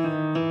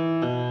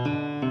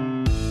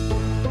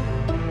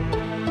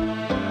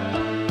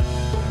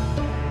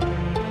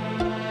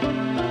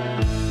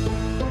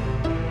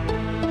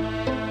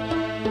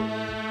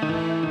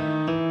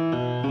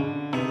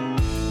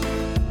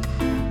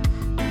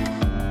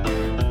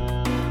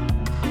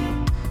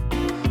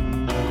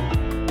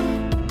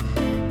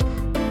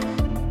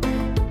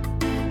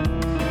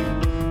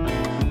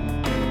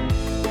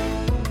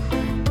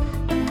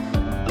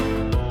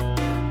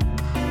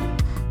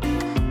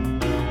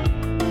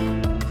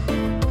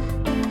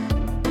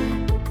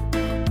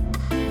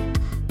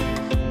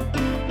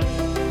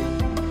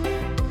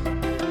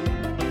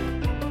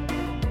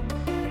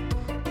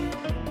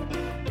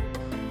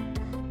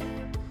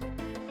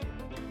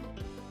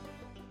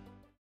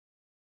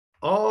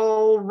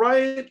 All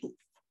right.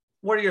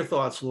 What are your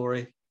thoughts,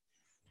 Lori?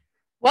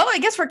 Well, I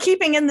guess we're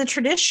keeping in the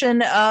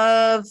tradition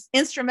of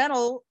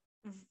instrumental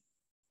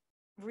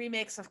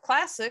remakes of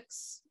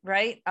classics,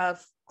 right?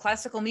 Of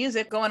classical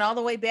music, going all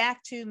the way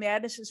back to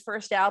Madness's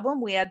first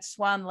album. We had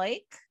Swan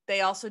Lake. They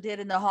also did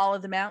In the Hall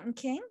of the Mountain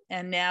King.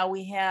 And now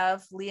we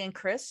have Lee and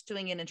Chris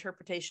doing an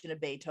interpretation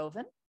of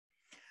Beethoven.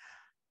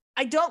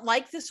 I don't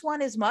like this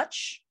one as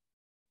much.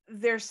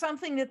 There's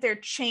something that they're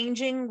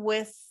changing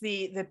with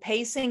the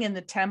pacing and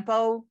the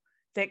tempo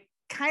that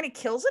kind of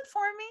kills it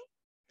for me.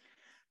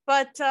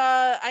 But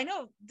I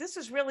know this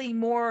is really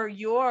more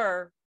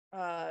your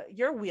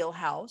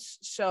wheelhouse,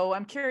 so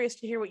I'm curious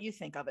to hear what you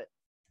think of it.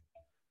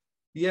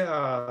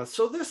 Yeah,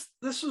 so this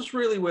is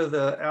really where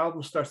the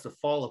album starts to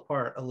fall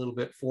apart a little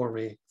bit for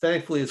me.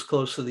 Thankfully, it's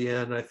close to the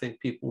end. I think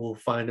people will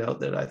find out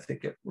that I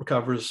think it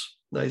recovers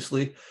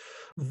nicely.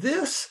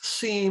 This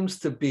seems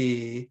to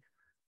be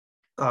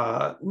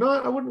I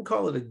wouldn't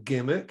call it a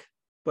gimmick,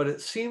 but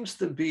it seems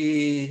to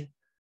be,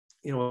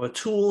 a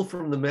tool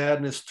from the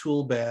Madness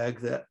tool bag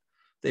that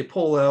they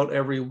pull out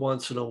every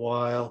once in a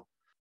while.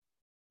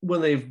 When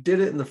they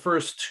did it in the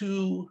first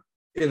two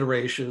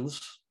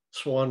iterations,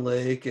 Swan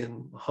Lake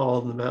and Hall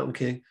of the Mountain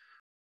King,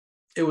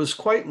 it was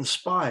quite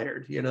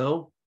inspired,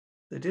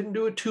 They didn't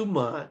do it too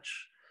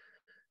much.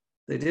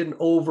 They didn't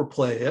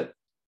overplay it.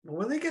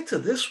 When they get to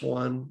this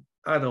one,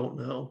 I don't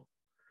know.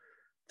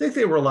 I think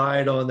they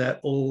relied on that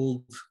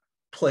old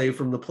play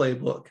from the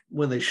playbook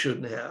when they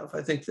shouldn't have.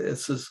 I think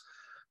this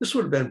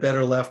would have been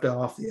better left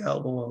off the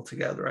album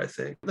altogether, I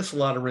think. That's a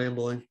lot of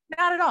rambling.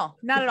 Not at all.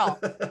 Not at all.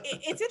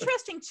 It's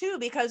interesting, too,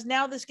 because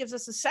now this gives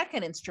us a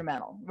second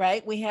instrumental,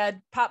 right? We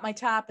had Pop My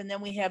Top, and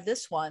then we have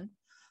this one.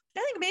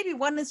 I think maybe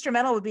one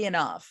instrumental would be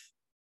enough.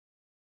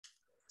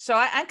 So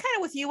I'm kind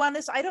of with you on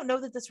this. I don't know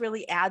that this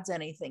really adds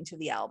anything to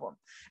the album.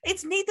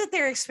 It's neat that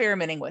they're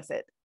experimenting with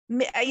it.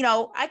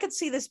 I could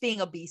see this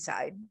being a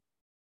B-side.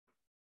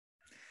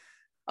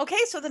 Okay,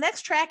 so the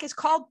next track is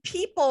called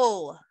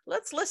People.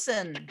 Let's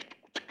listen.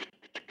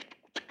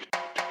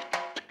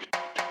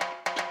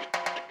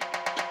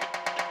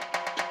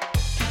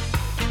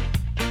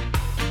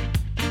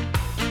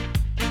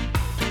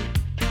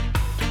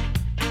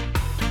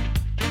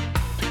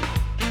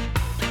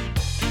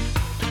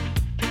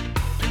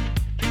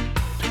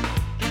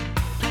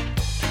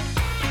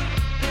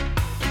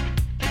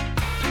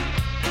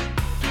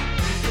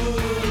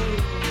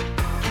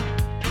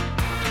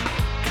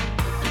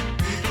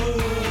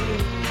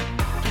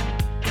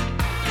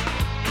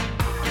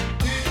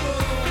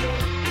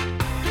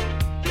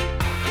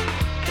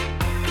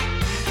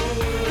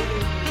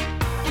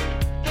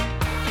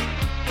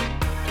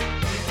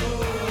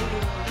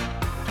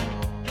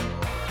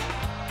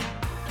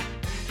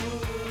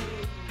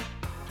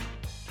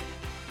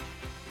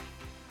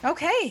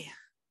 Okay.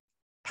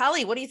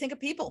 Polly, what do you think of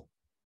People?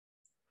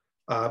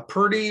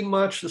 Pretty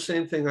much the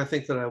same thing I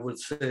think that I would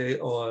say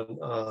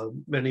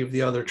on many of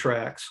the other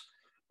tracks.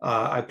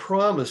 I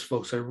promise,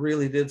 folks, I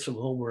really did some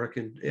homework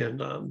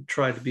and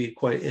tried to be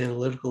quite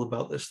analytical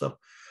about this stuff.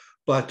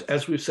 But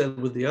as we've said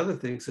with the other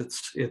things,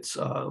 it's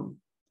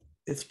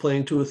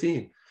playing to a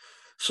theme.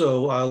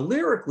 So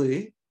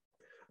lyrically,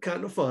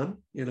 kind of fun,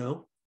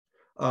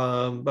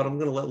 but I'm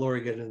going to let Lori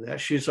get into that.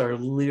 She's our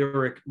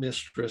lyric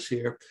mistress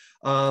here.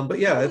 But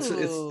yeah,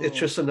 it's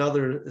just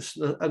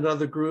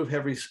another groove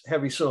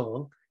heavy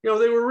song. They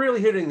were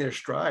really hitting their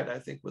stride, I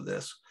think, with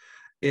this,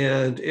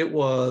 and it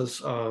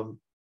was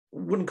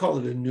wouldn't call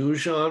it a new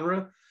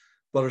genre,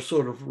 but a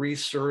sort of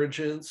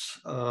resurgence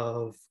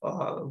of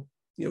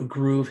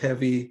groove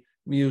heavy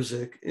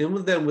music, and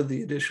then with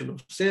the addition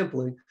of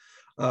sampling,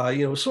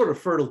 sort of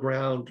fertile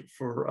ground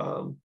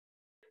for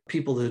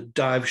people to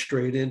dive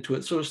straight into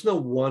it. So it's no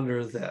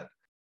wonder that,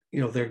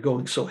 they're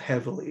going so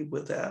heavily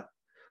with that.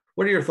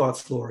 What are your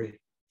thoughts, Lori?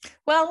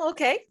 Well,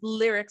 okay,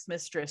 lyrics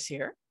mistress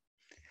here.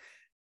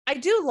 I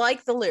do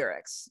like the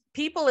lyrics.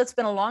 People, it's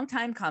been a long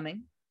time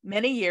coming,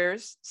 many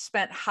years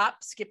spent hop,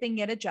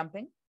 skipping, and a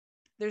jumping.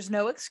 There's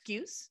no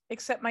excuse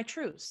except my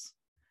truce.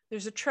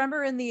 There's a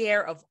tremor in the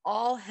air of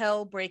all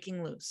hell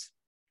breaking loose.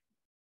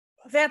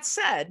 That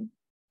said,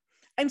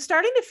 I'm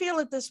starting to feel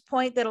at this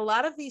point that a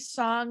lot of these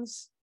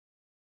songs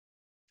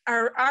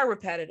are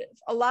repetitive.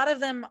 A lot of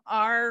them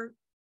are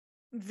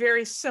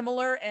very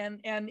similar. And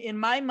in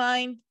my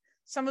mind,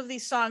 some of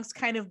these songs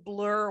kind of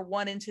blur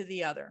one into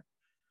the other.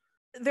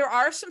 There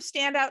are some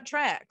standout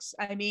tracks.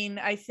 I mean,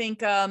 I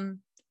think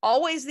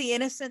Always the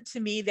Innocent, to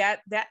me,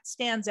 that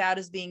stands out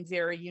as being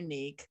very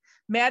unique.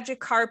 Magic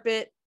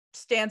Carpet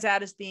stands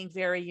out as being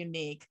very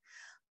unique.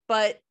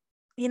 But,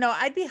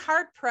 I'd be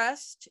hard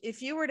pressed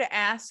if you were to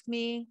ask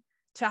me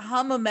to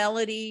hum a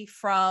melody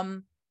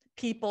from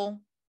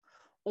People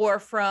or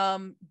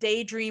from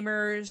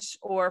Daydreamers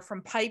or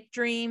from Pipe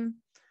Dream.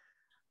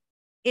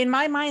 In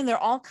my mind, they're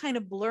all kind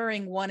of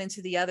blurring one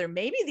into the other.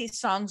 Maybe these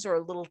songs are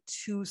a little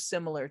too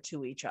similar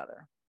to each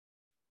other.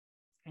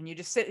 And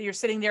you're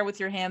sitting there with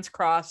your hands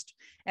crossed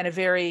and a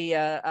very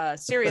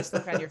serious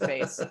look on your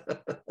face.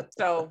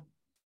 So.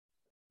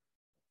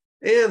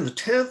 And the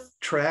 10th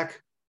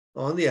track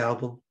on the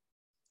album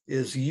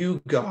is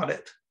You Got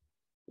It.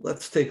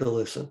 Let's take a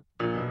listen.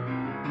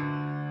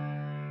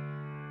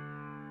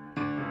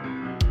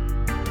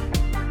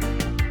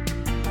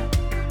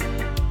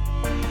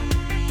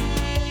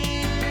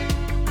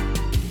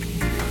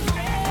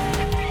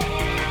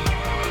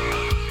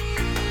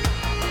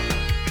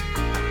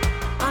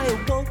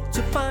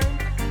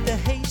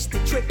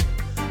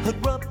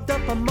 Had rubbed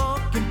up a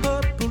mark in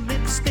purple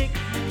lipstick.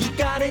 You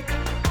got it.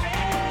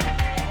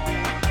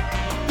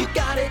 You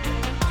got it.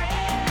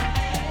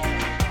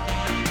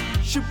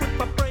 She ripped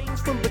my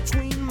brains from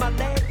between my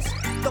legs.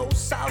 Those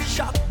sound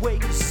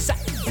shockwaves sat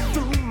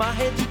through my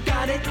head. You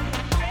got it.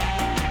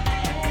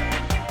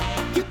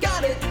 You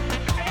got it.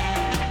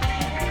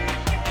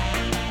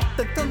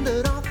 Then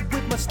thundered off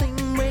with my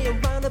stingray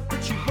around her,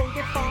 but she rolled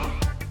it far.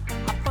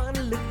 I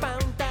finally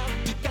found out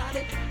you got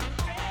it.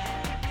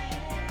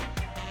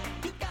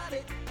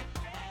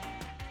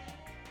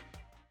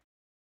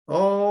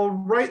 All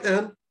right,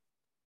 then.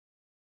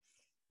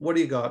 What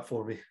do you got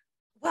for me?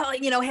 Well,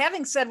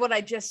 having said what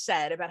I just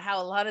said about how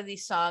a lot of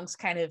these songs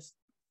kind of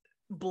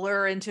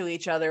blur into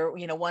each other,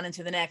 one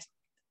into the next,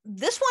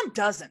 this one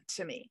doesn't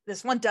to me.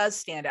 This one does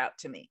stand out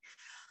to me.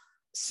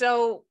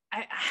 So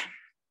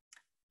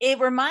it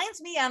reminds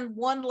me on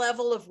one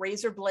level of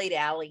Razorblade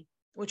Alley,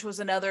 which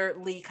was another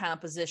Lee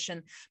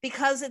composition,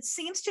 because it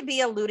seems to be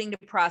alluding to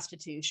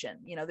prostitution.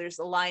 There's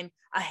a line,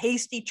 a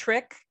hasty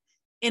trick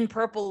in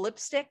purple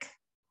lipstick.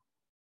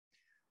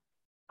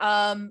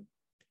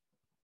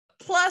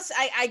 Plus,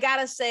 I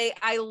gotta say,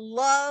 I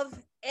love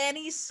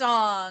any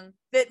song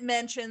that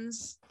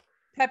mentions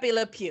Pepe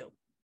Le Pew,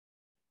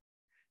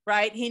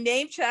 right? He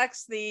name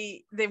checks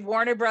the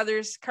Warner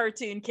Brothers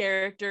cartoon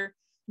character.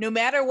 No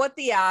matter what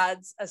the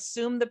odds,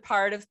 assume the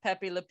part of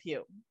Pepe Le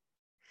Pew,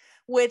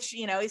 which,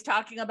 he's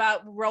talking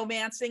about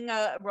romancing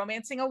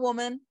a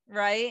woman,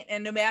 right?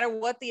 And no matter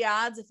what the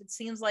odds, if it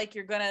seems like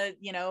you're gonna,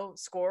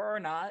 score or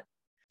not,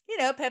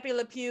 Pepe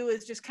Le Pew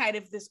is just kind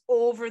of this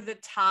over the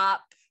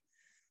top,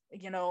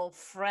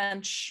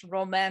 French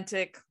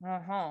romantic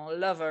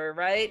lover,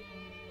 right?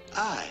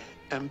 I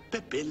am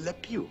Pepe Le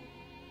Pew.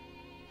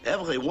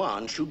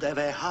 Everyone should have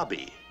a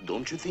hobby,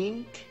 don't you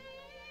think?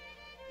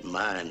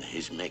 Mine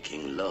is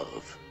making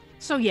love.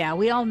 So yeah,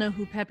 we all know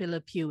who Pepe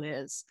Le Pew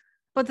is.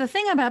 But the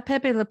thing about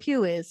Pepe Le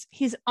Pew is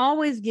he's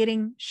always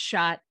getting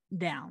shot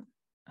down.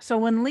 So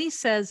when Lee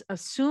says,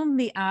 assume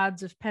the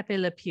odds of Pepe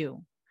Le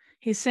Pew,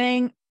 he's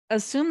saying,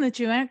 assume that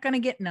you aren't going to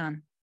get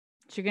none.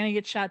 That you're going to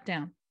get shot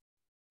down.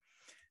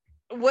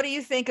 What do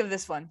you think of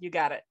this one? You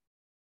got it.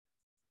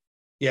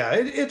 Yeah,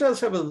 it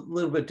does have a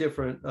little bit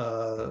different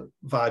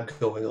vibe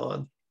going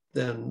on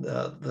than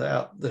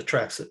the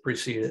tracks that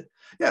precede it.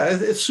 Yeah,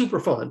 it's super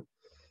fun.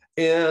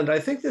 And I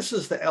think this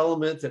is the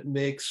element that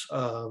makes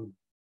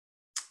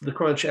the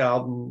Crunch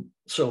album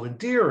so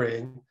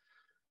endearing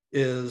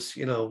is,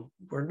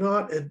 we're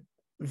not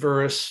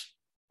adverse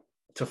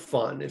to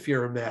fun if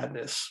you're a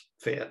Madness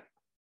fan.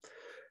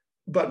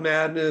 But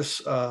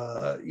Madness,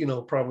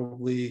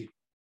 probably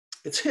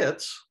its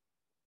hits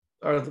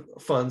are the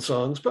fun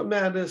songs, but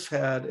Madness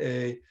had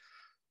a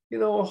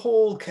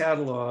whole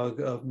catalog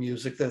of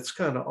music that's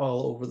kind of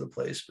all over the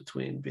place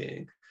between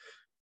being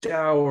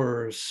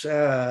dour,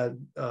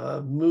 sad,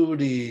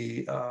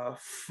 moody,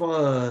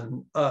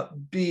 fun,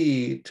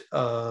 upbeat,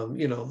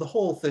 the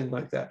whole thing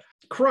like that.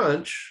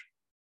 Crunch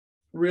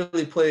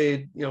really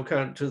played,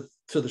 kind of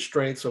to the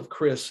strengths of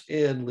Chris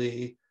and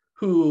Lee,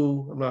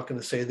 who I'm not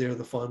going to say they're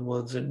the fun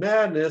ones in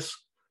Madness,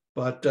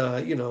 but,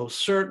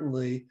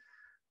 certainly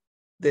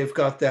they've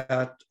got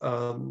that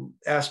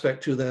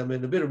aspect to them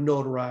and a bit of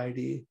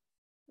notoriety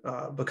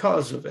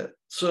because of it.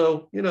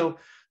 So,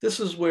 this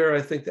is where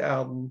I think the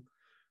album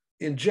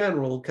in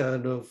general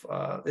kind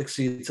of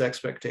exceeds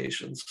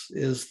expectations,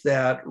 is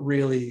that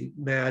really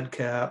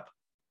madcap,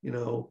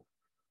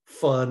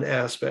 fun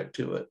aspect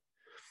to it.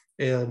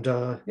 And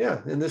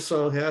and this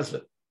song has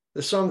it.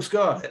 This song's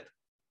got it.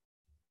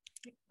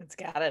 It's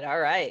got it. All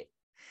right.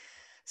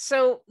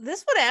 So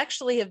this would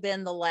actually have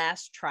been the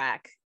last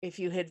track if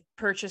you had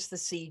purchased the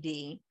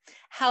CD.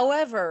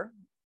 However,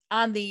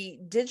 on the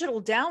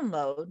digital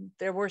download,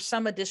 there were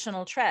some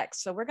additional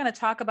tracks. So we're going to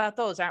talk about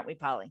those, aren't we,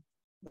 Polly?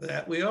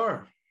 That we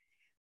are.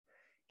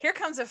 Here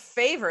comes a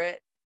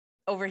favorite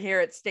over here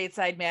at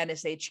Stateside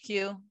Madness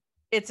HQ.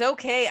 It's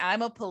Okay,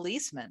 I'm a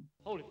Policeman.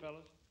 Hold it,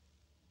 fellas.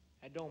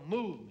 That don't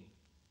move me.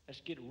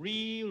 Let's get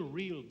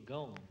real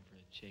gone for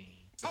a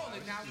change. Hold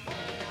it now.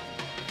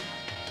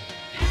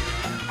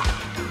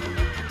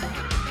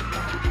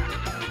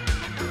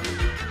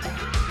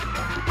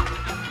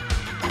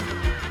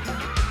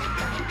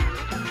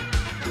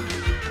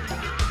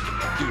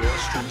 The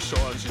Austrian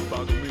science is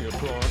bugging me a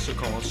price I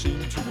can't seem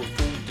to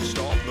afford to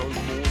stop no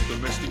more.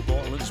 Domestic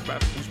violence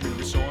baffles me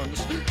with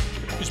science.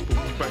 It's boom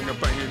banger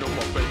banging on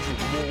my bedroom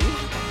wall.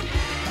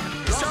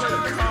 It's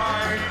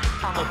okay,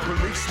 I'm a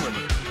policeman.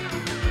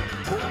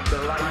 Put the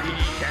lady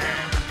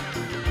down.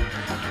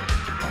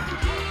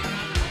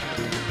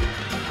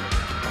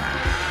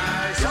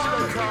 It's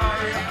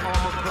okay,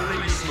 I'm a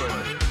policeman.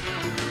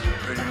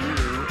 And you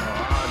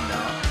are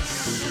under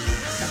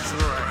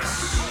stress.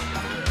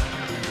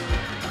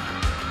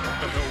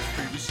 A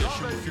healthy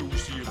recession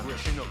fuels the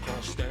aggression. I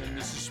can't stand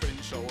the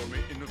suspense, so I'm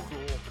hitting the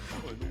floor.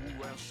 And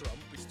all round slump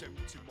is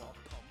tempting my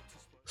pump.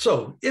 So,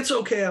 It's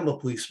Okay, I'm a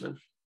Policeman.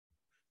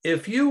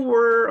 If you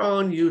were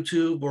on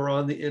YouTube or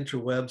on the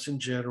interwebs in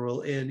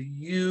general, and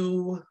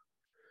you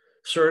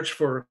search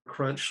for a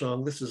crunch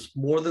song, this is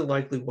more than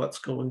likely what's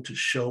going to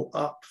show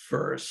up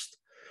first.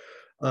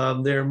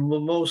 Their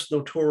most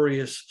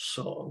notorious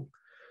song.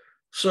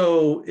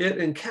 So it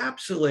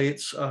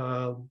encapsulates,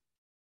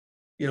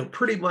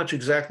 pretty much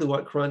exactly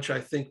what crunch I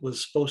think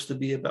was supposed to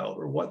be about,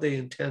 or what they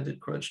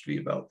intended crunch to be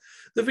about.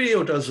 The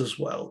video does as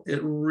well. It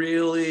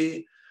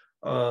really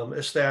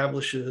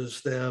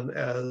establishes them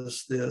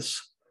as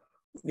this,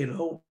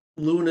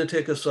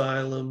 lunatic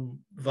asylum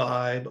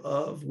vibe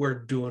of we're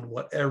doing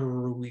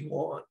whatever we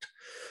want.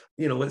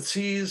 It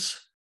sees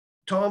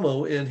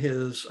Tomo in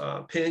his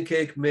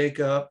pancake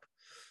makeup,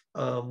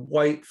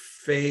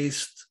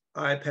 white-faced,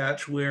 eye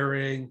patch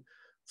wearing,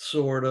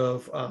 sort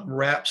of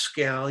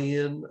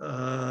rapscallion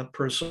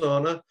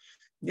persona.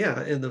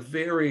 Yeah, in the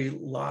very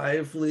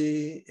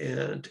lively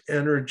and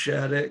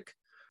energetic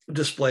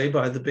display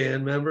by the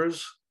band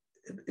members.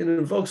 It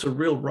invokes a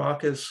real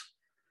raucous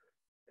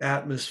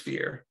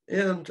atmosphere.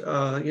 And,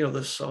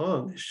 the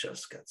song has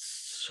just got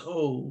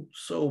so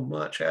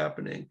much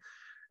happening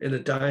in a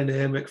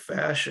dynamic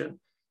fashion.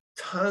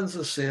 Tons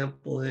of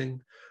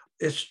sampling.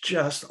 It's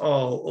just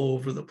all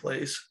over the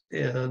place.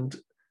 And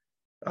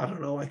I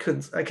don't know, I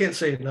can't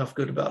say enough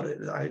good about it.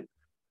 I'm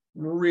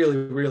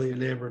really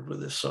enamored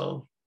with this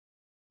song.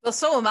 Well,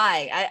 so am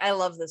I. I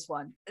love this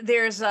one.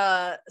 There's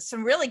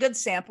some really good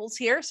samples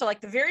here. So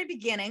like the very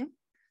beginning,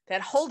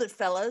 that Hold It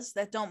Fellas,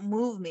 that Don't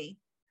Move Me.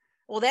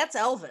 Well, that's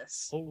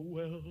Elvis. Oh,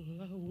 well,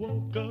 I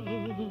woke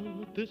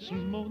up this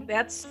morning.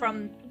 That's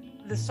from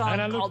the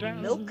song called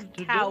Milk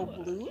Cow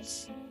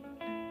Blues.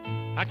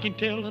 I can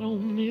tell that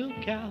old milk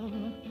cow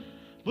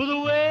by the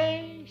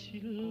way she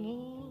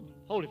looks.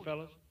 Hold it,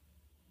 fellas.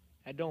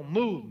 That don't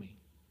move me.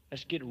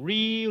 Let's get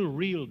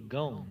real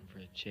gone for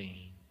a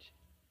change.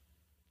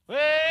 Well,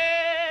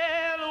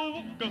 I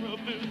woke up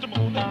this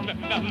morning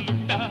and I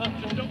looked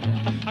out the door.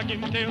 I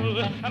can tell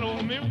that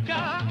old milk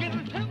cow. I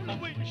can tell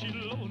the way she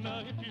looks.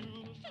 Now if you...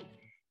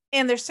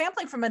 And they're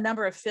sampling from a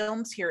number of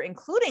films here,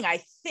 including,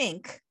 I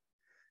think,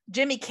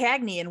 Jimmy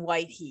Cagney in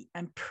White Heat.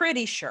 I'm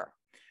pretty sure.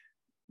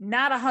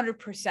 Not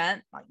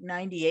 100%, like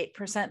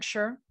 98%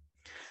 sure.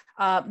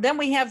 Then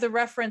we have the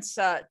reference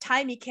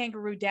Tie Me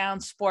Kangaroo Down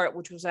Sport,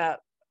 which was a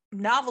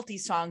novelty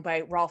song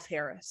by Rolf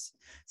Harris.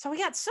 So we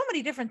got so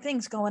many different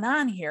things going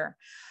on here.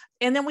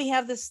 And then we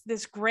have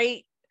this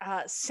great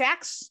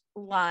sax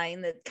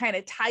line that kind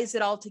of ties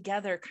it all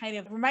together, kind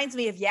of reminds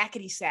me of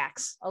Yakety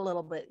Sax a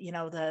little bit,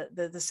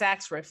 the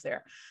sax riff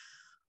there.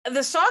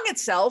 The song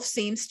itself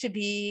seems to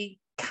be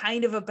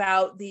kind of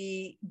about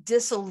the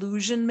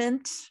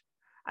disillusionment,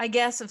 I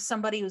guess, of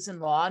somebody who's in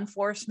law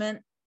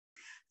enforcement.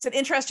 It's an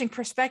interesting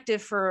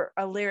perspective for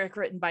a lyric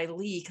written by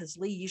Lee, because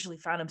Lee usually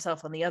found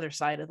himself on the other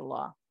side of the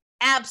law.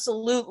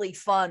 Absolutely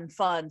fun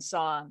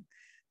song.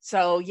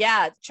 So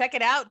yeah, check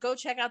it out. Go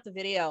check out the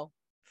video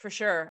for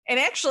sure. And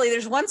actually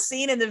there's one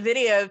scene in the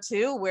video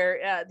too,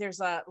 where there's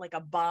a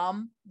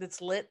bomb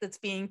that's lit, that's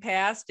being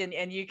passed.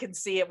 And you can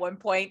see at one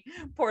point,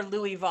 poor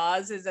Louis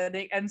Vaz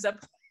ends up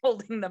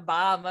holding the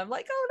bomb. I'm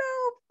like, oh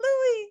no,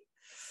 Louis.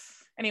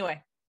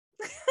 Anyway.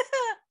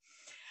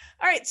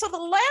 All right. So the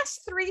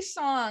last three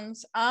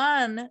songs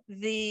on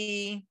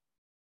the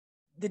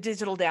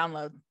digital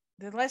download,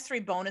 the last three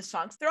bonus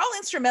songs, they're all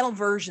instrumental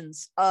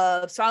versions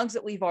of songs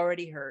that we've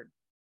already heard.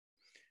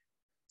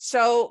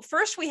 So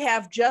first we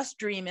have Just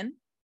Dreamin',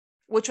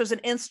 which was an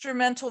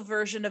instrumental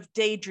version of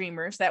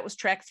Daydreamers. That was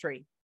track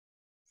 3.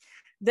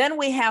 Then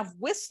we have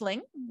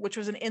Whistling, which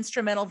was an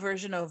instrumental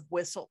version of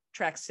Whistle,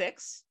 track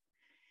 6.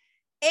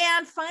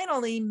 And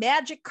finally,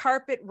 Magic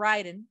Carpet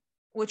Ridin',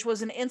 which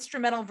was an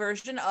instrumental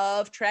version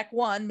of track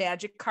 1,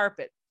 Magic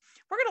Carpet.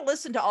 We're going to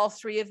listen to all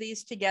 3 of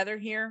these together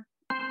here.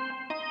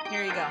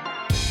 Here you go.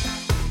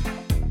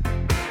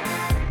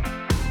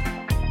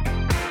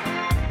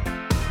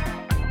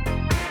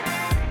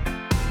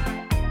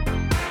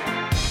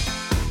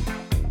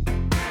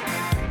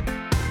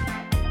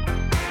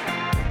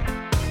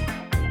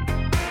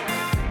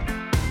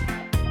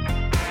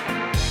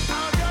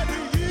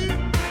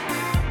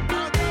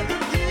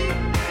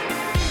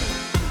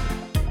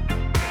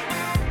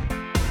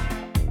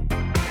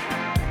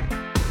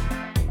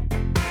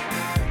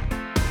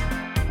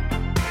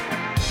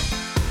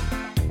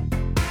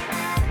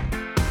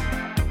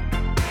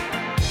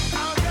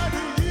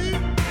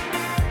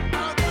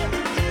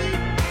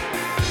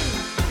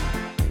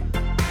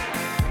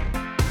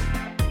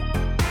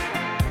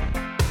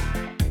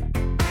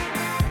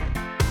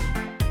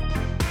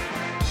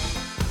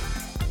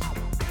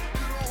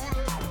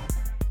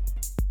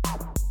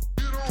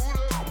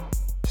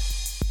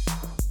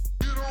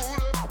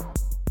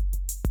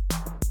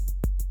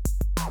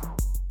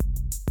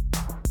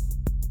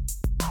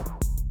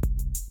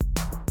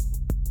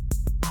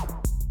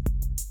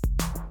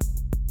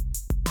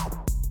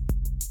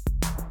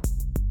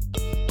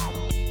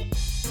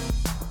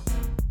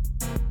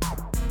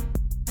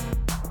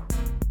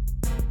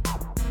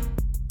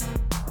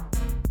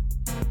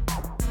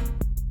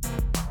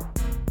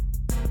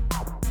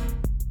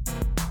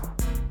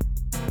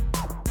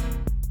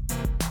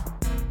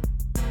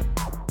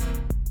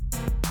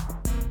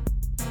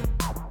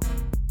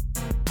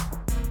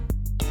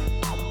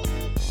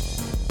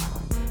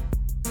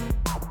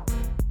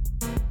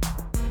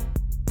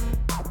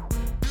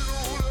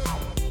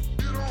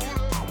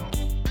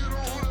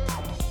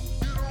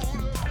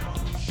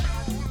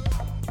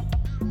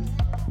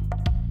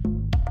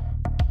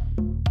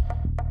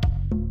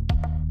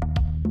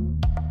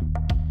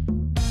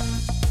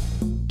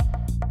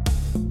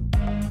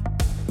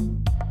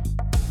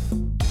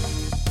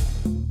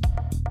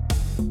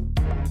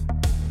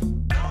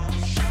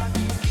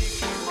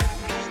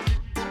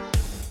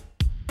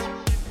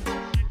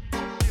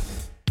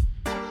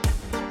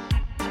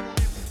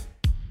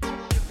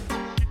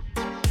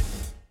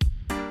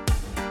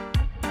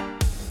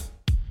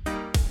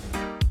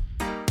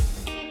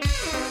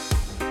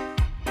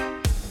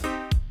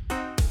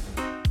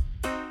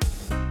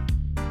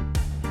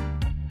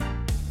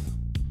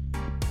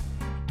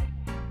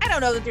 I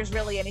don't know that there's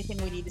really anything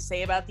we need to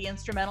say about the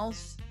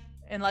instrumentals,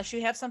 unless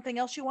you have something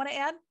else you want to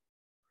add.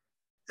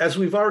 As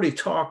we've already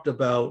talked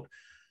about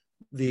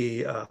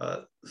the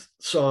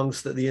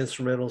songs that the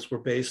instrumentals were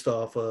based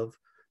off of,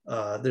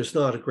 there's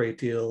not a great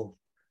deal,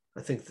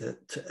 I think,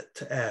 that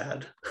to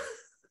add.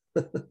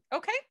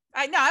 Okay,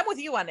 I'm with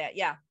you on that.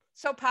 Yeah.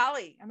 So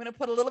Polly, I'm going to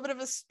put a little bit of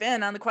a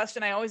spin on the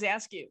question I always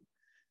ask you.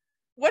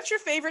 What's your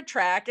favorite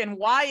track, and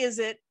why is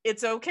it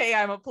It's Okay,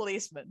 I'm a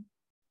Policeman?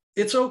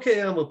 It's Okay,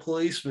 I'm a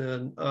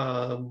Policeman,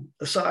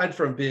 aside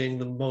from being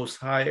the most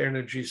high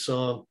energy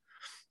song,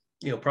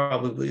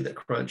 probably that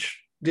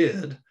Crunch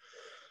did,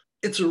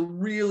 it's a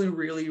really,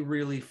 really,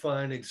 really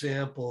fine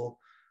example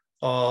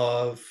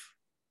of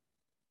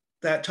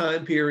that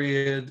time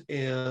period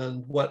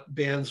and what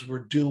bands were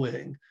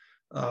doing.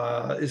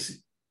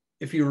 Is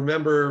if you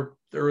remember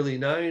the early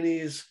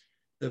 90s,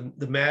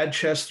 the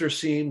Manchester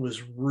scene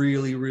was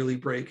really, really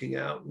breaking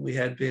out. We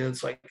had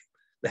bands like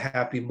the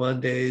Happy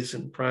Mondays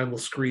and Primal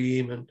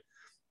Scream, and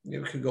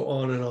it could go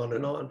on and on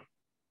and on.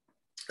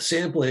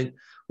 Sampling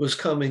was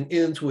coming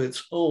into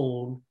its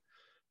own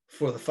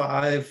for the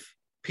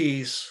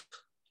 5-piece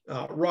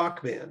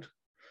rock band.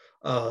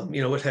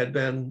 It had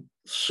been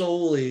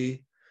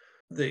solely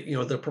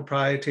the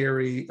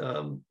proprietary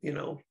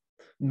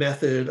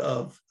method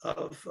of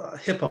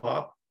hip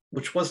hop,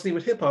 which wasn't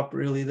even hip hop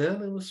really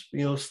then. It was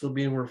still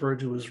being referred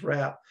to as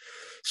rap.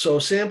 So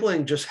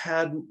sampling just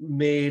hadn't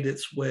made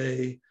its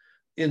way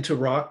into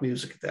rock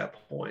music at that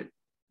point,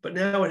 but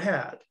now it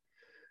had.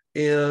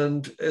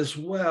 And as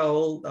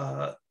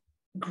well,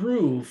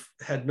 groove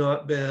had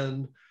not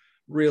been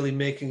really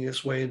making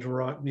its way into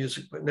rock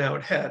music, but now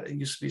it had. It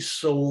used to be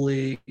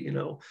solely,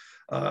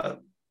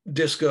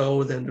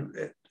 disco, then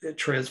it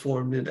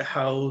transformed into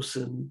house,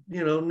 and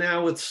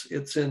now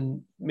it's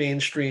in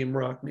mainstream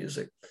rock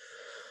music.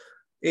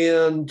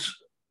 And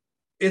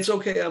It's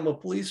Okay, I'm a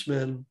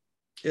Policeman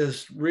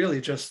is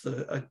really just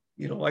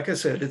like I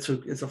said, it's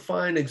a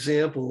fine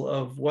example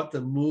of what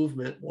the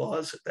movement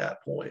was at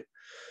that point.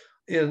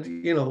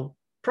 And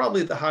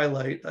probably the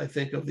highlight, I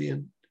think, of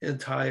the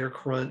entire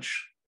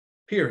Crunch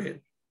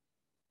period.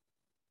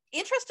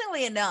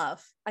 Interestingly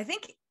enough, I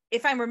think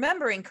if I'm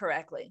remembering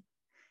correctly,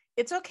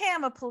 It's Okay,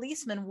 I'm a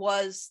Policeman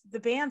was the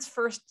band's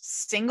first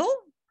single,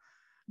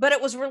 but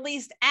it was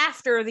released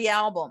after the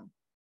album.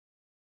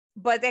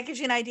 But that gives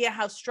you an idea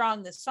how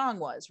strong this song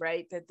was,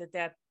 right?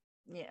 That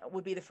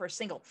would be the first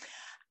single.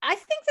 I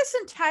think this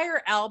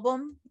entire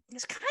album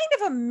is kind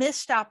of a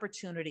missed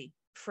opportunity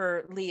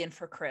for Lee and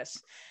for Chris.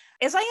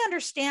 As I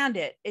understand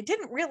it, it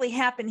didn't really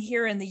happen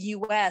here in the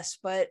US,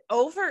 but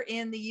over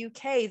in the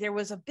UK, there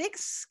was a big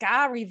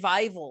ska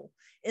revival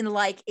in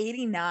like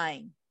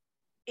 89.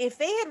 If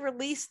they had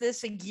released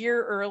this a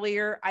year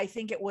earlier, I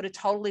think it would have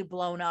totally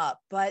blown up.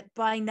 But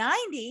by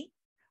 90,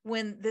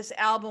 when this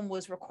album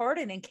was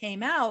recorded and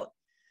came out,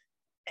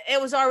 it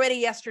was already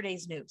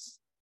yesterday's news.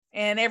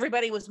 And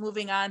everybody was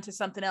moving on to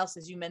something else,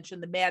 as you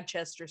mentioned, the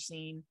Manchester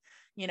scene,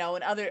 and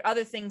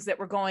other things that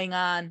were going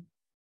on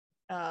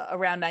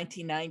around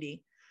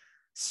 1990.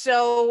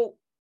 So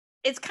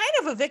it's kind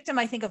of a victim,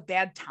 I think, of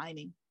bad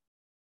timing.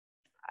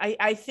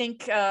 I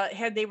think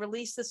had they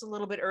released this a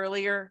little bit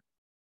earlier,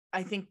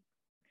 I think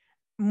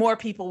more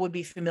people would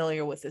be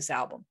familiar with this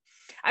album.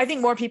 I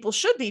think more people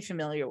should be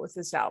familiar with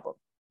this album.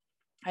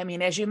 I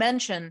mean, as you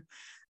mentioned,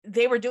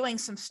 they were doing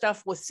some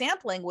stuff with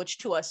sampling, which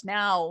to us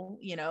now,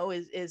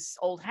 is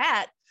old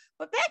hat.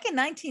 But back in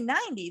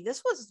 1990,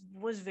 this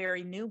was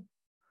very new.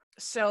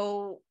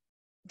 So,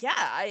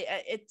 yeah,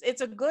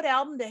 it's a good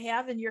album to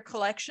have in your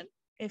collection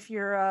if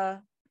you're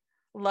a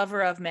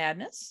lover of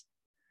Madness.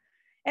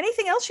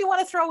 Anything else you want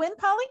to throw in,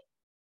 Polly?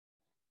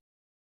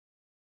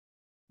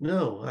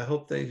 No, I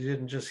hope they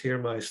didn't just hear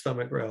my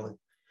stomach growling.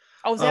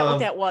 Oh, is that what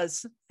that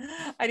was?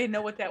 I didn't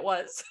know what that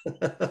was.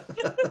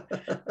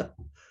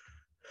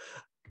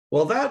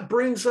 Well, that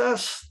brings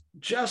us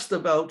just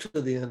about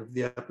to the end of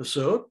the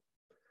episode.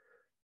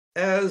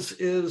 As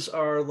is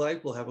our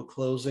like, we'll have a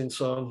closing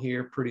song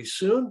here pretty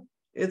soon.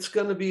 It's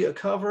going to be a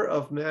cover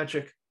of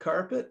Magic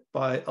Carpet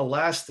by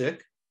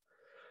Elastic,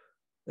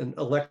 an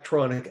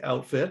electronic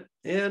outfit,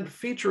 and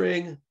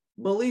featuring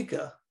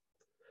Malika.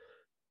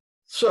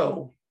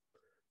 So,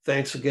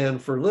 thanks again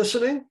for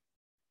listening.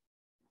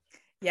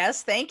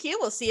 Yes, thank you.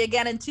 We'll see you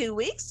again in 2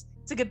 weeks.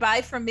 It's a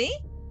goodbye from me.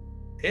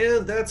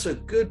 And that's a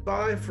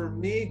goodbye from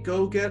me.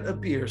 Go get a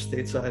beer,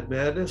 Stateside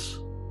Madness.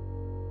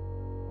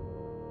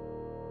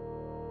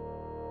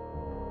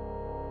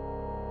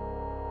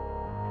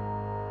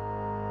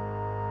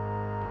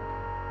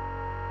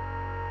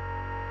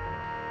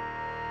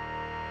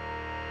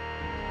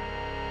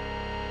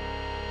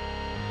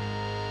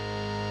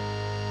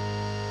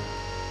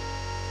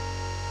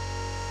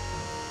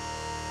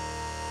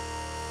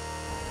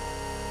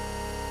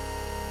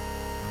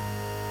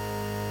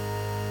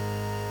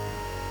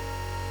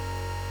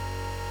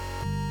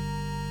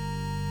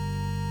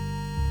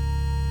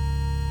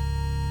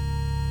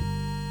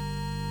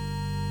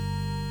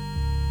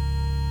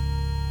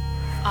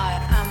 I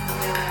am the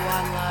little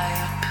white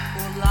liar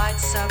who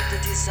lights up the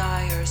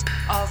desires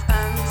of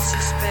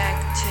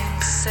unsuspecting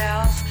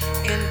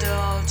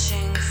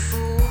self-indulging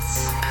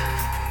fools,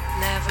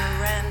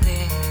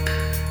 never-ending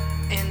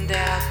in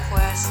their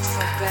quest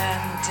for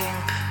bending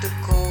the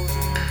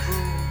golden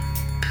rule.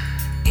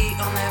 Eat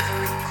on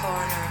every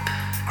corner,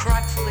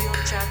 crack for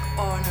little Jack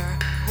Horner,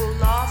 who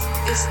laughed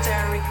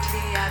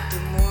hysterically at the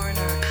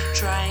mourner,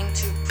 trying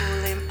to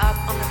pull him up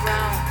on the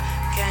ground.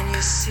 Can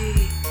you see?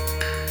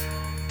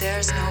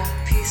 There's no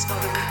peace for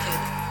the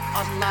wicked,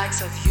 or the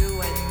likes of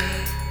you and me.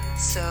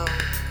 So,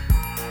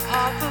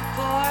 hop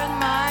aboard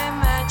my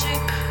magic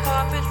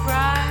carpet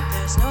ride.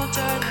 There's no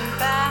turning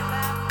back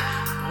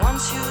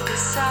once you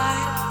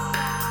decide.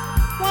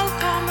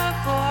 Welcome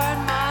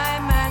aboard my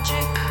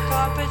magic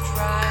carpet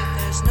ride.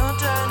 There's no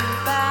turning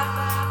back.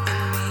 In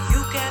me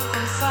you can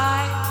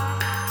confide.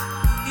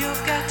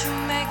 You've got to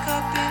make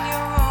up in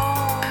your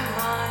own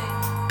mind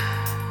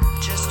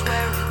just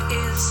where it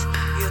is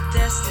you're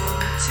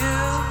destined to.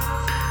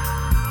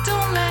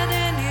 Don't let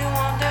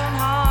anyone down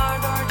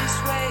hard or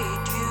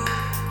dissuade you.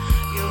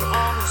 You're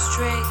on a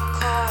straight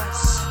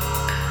course.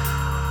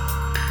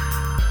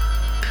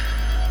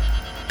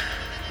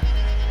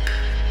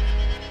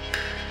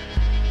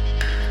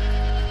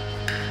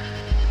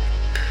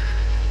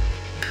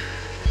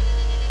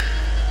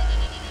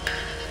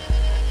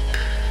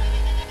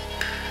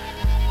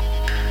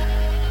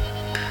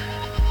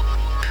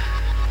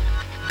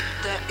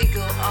 The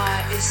eagle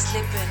eye is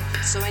slipping,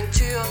 so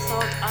into your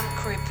thought I'm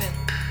creeping.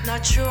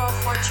 Not sure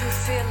of what you're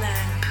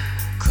feeling.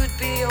 Could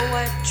be a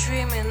wet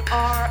dreaming,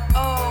 or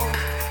oh,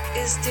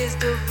 is this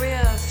the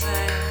real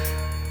thing?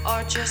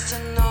 Or just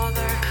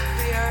another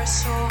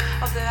rehearsal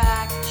of the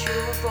act you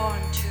were born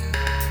to?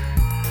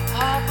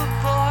 Hop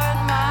aboard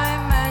my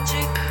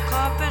magic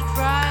carpet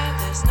ride.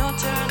 There's no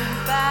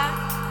turning back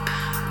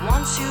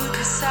once you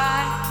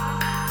decide.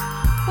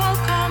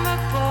 Welcome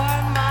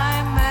aboard my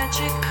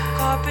magic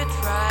carpet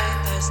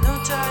ride. There's no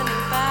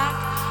turning back.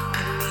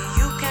 In me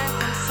you can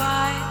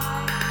confide.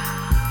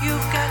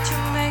 You've got to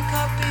make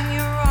up in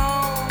your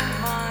own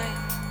mind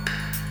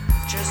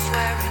just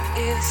where it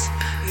is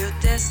you're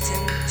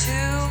destined to.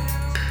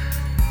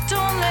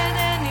 Don't let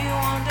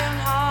anyone down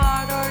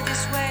hard or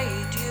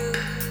dissuade you.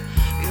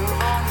 You're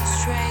on a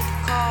straight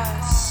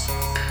course.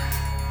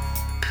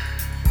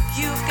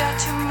 You've got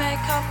to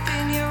make up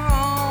in your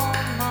own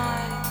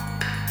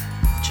mind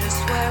just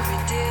where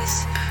it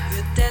is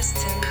you're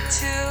destined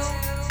to.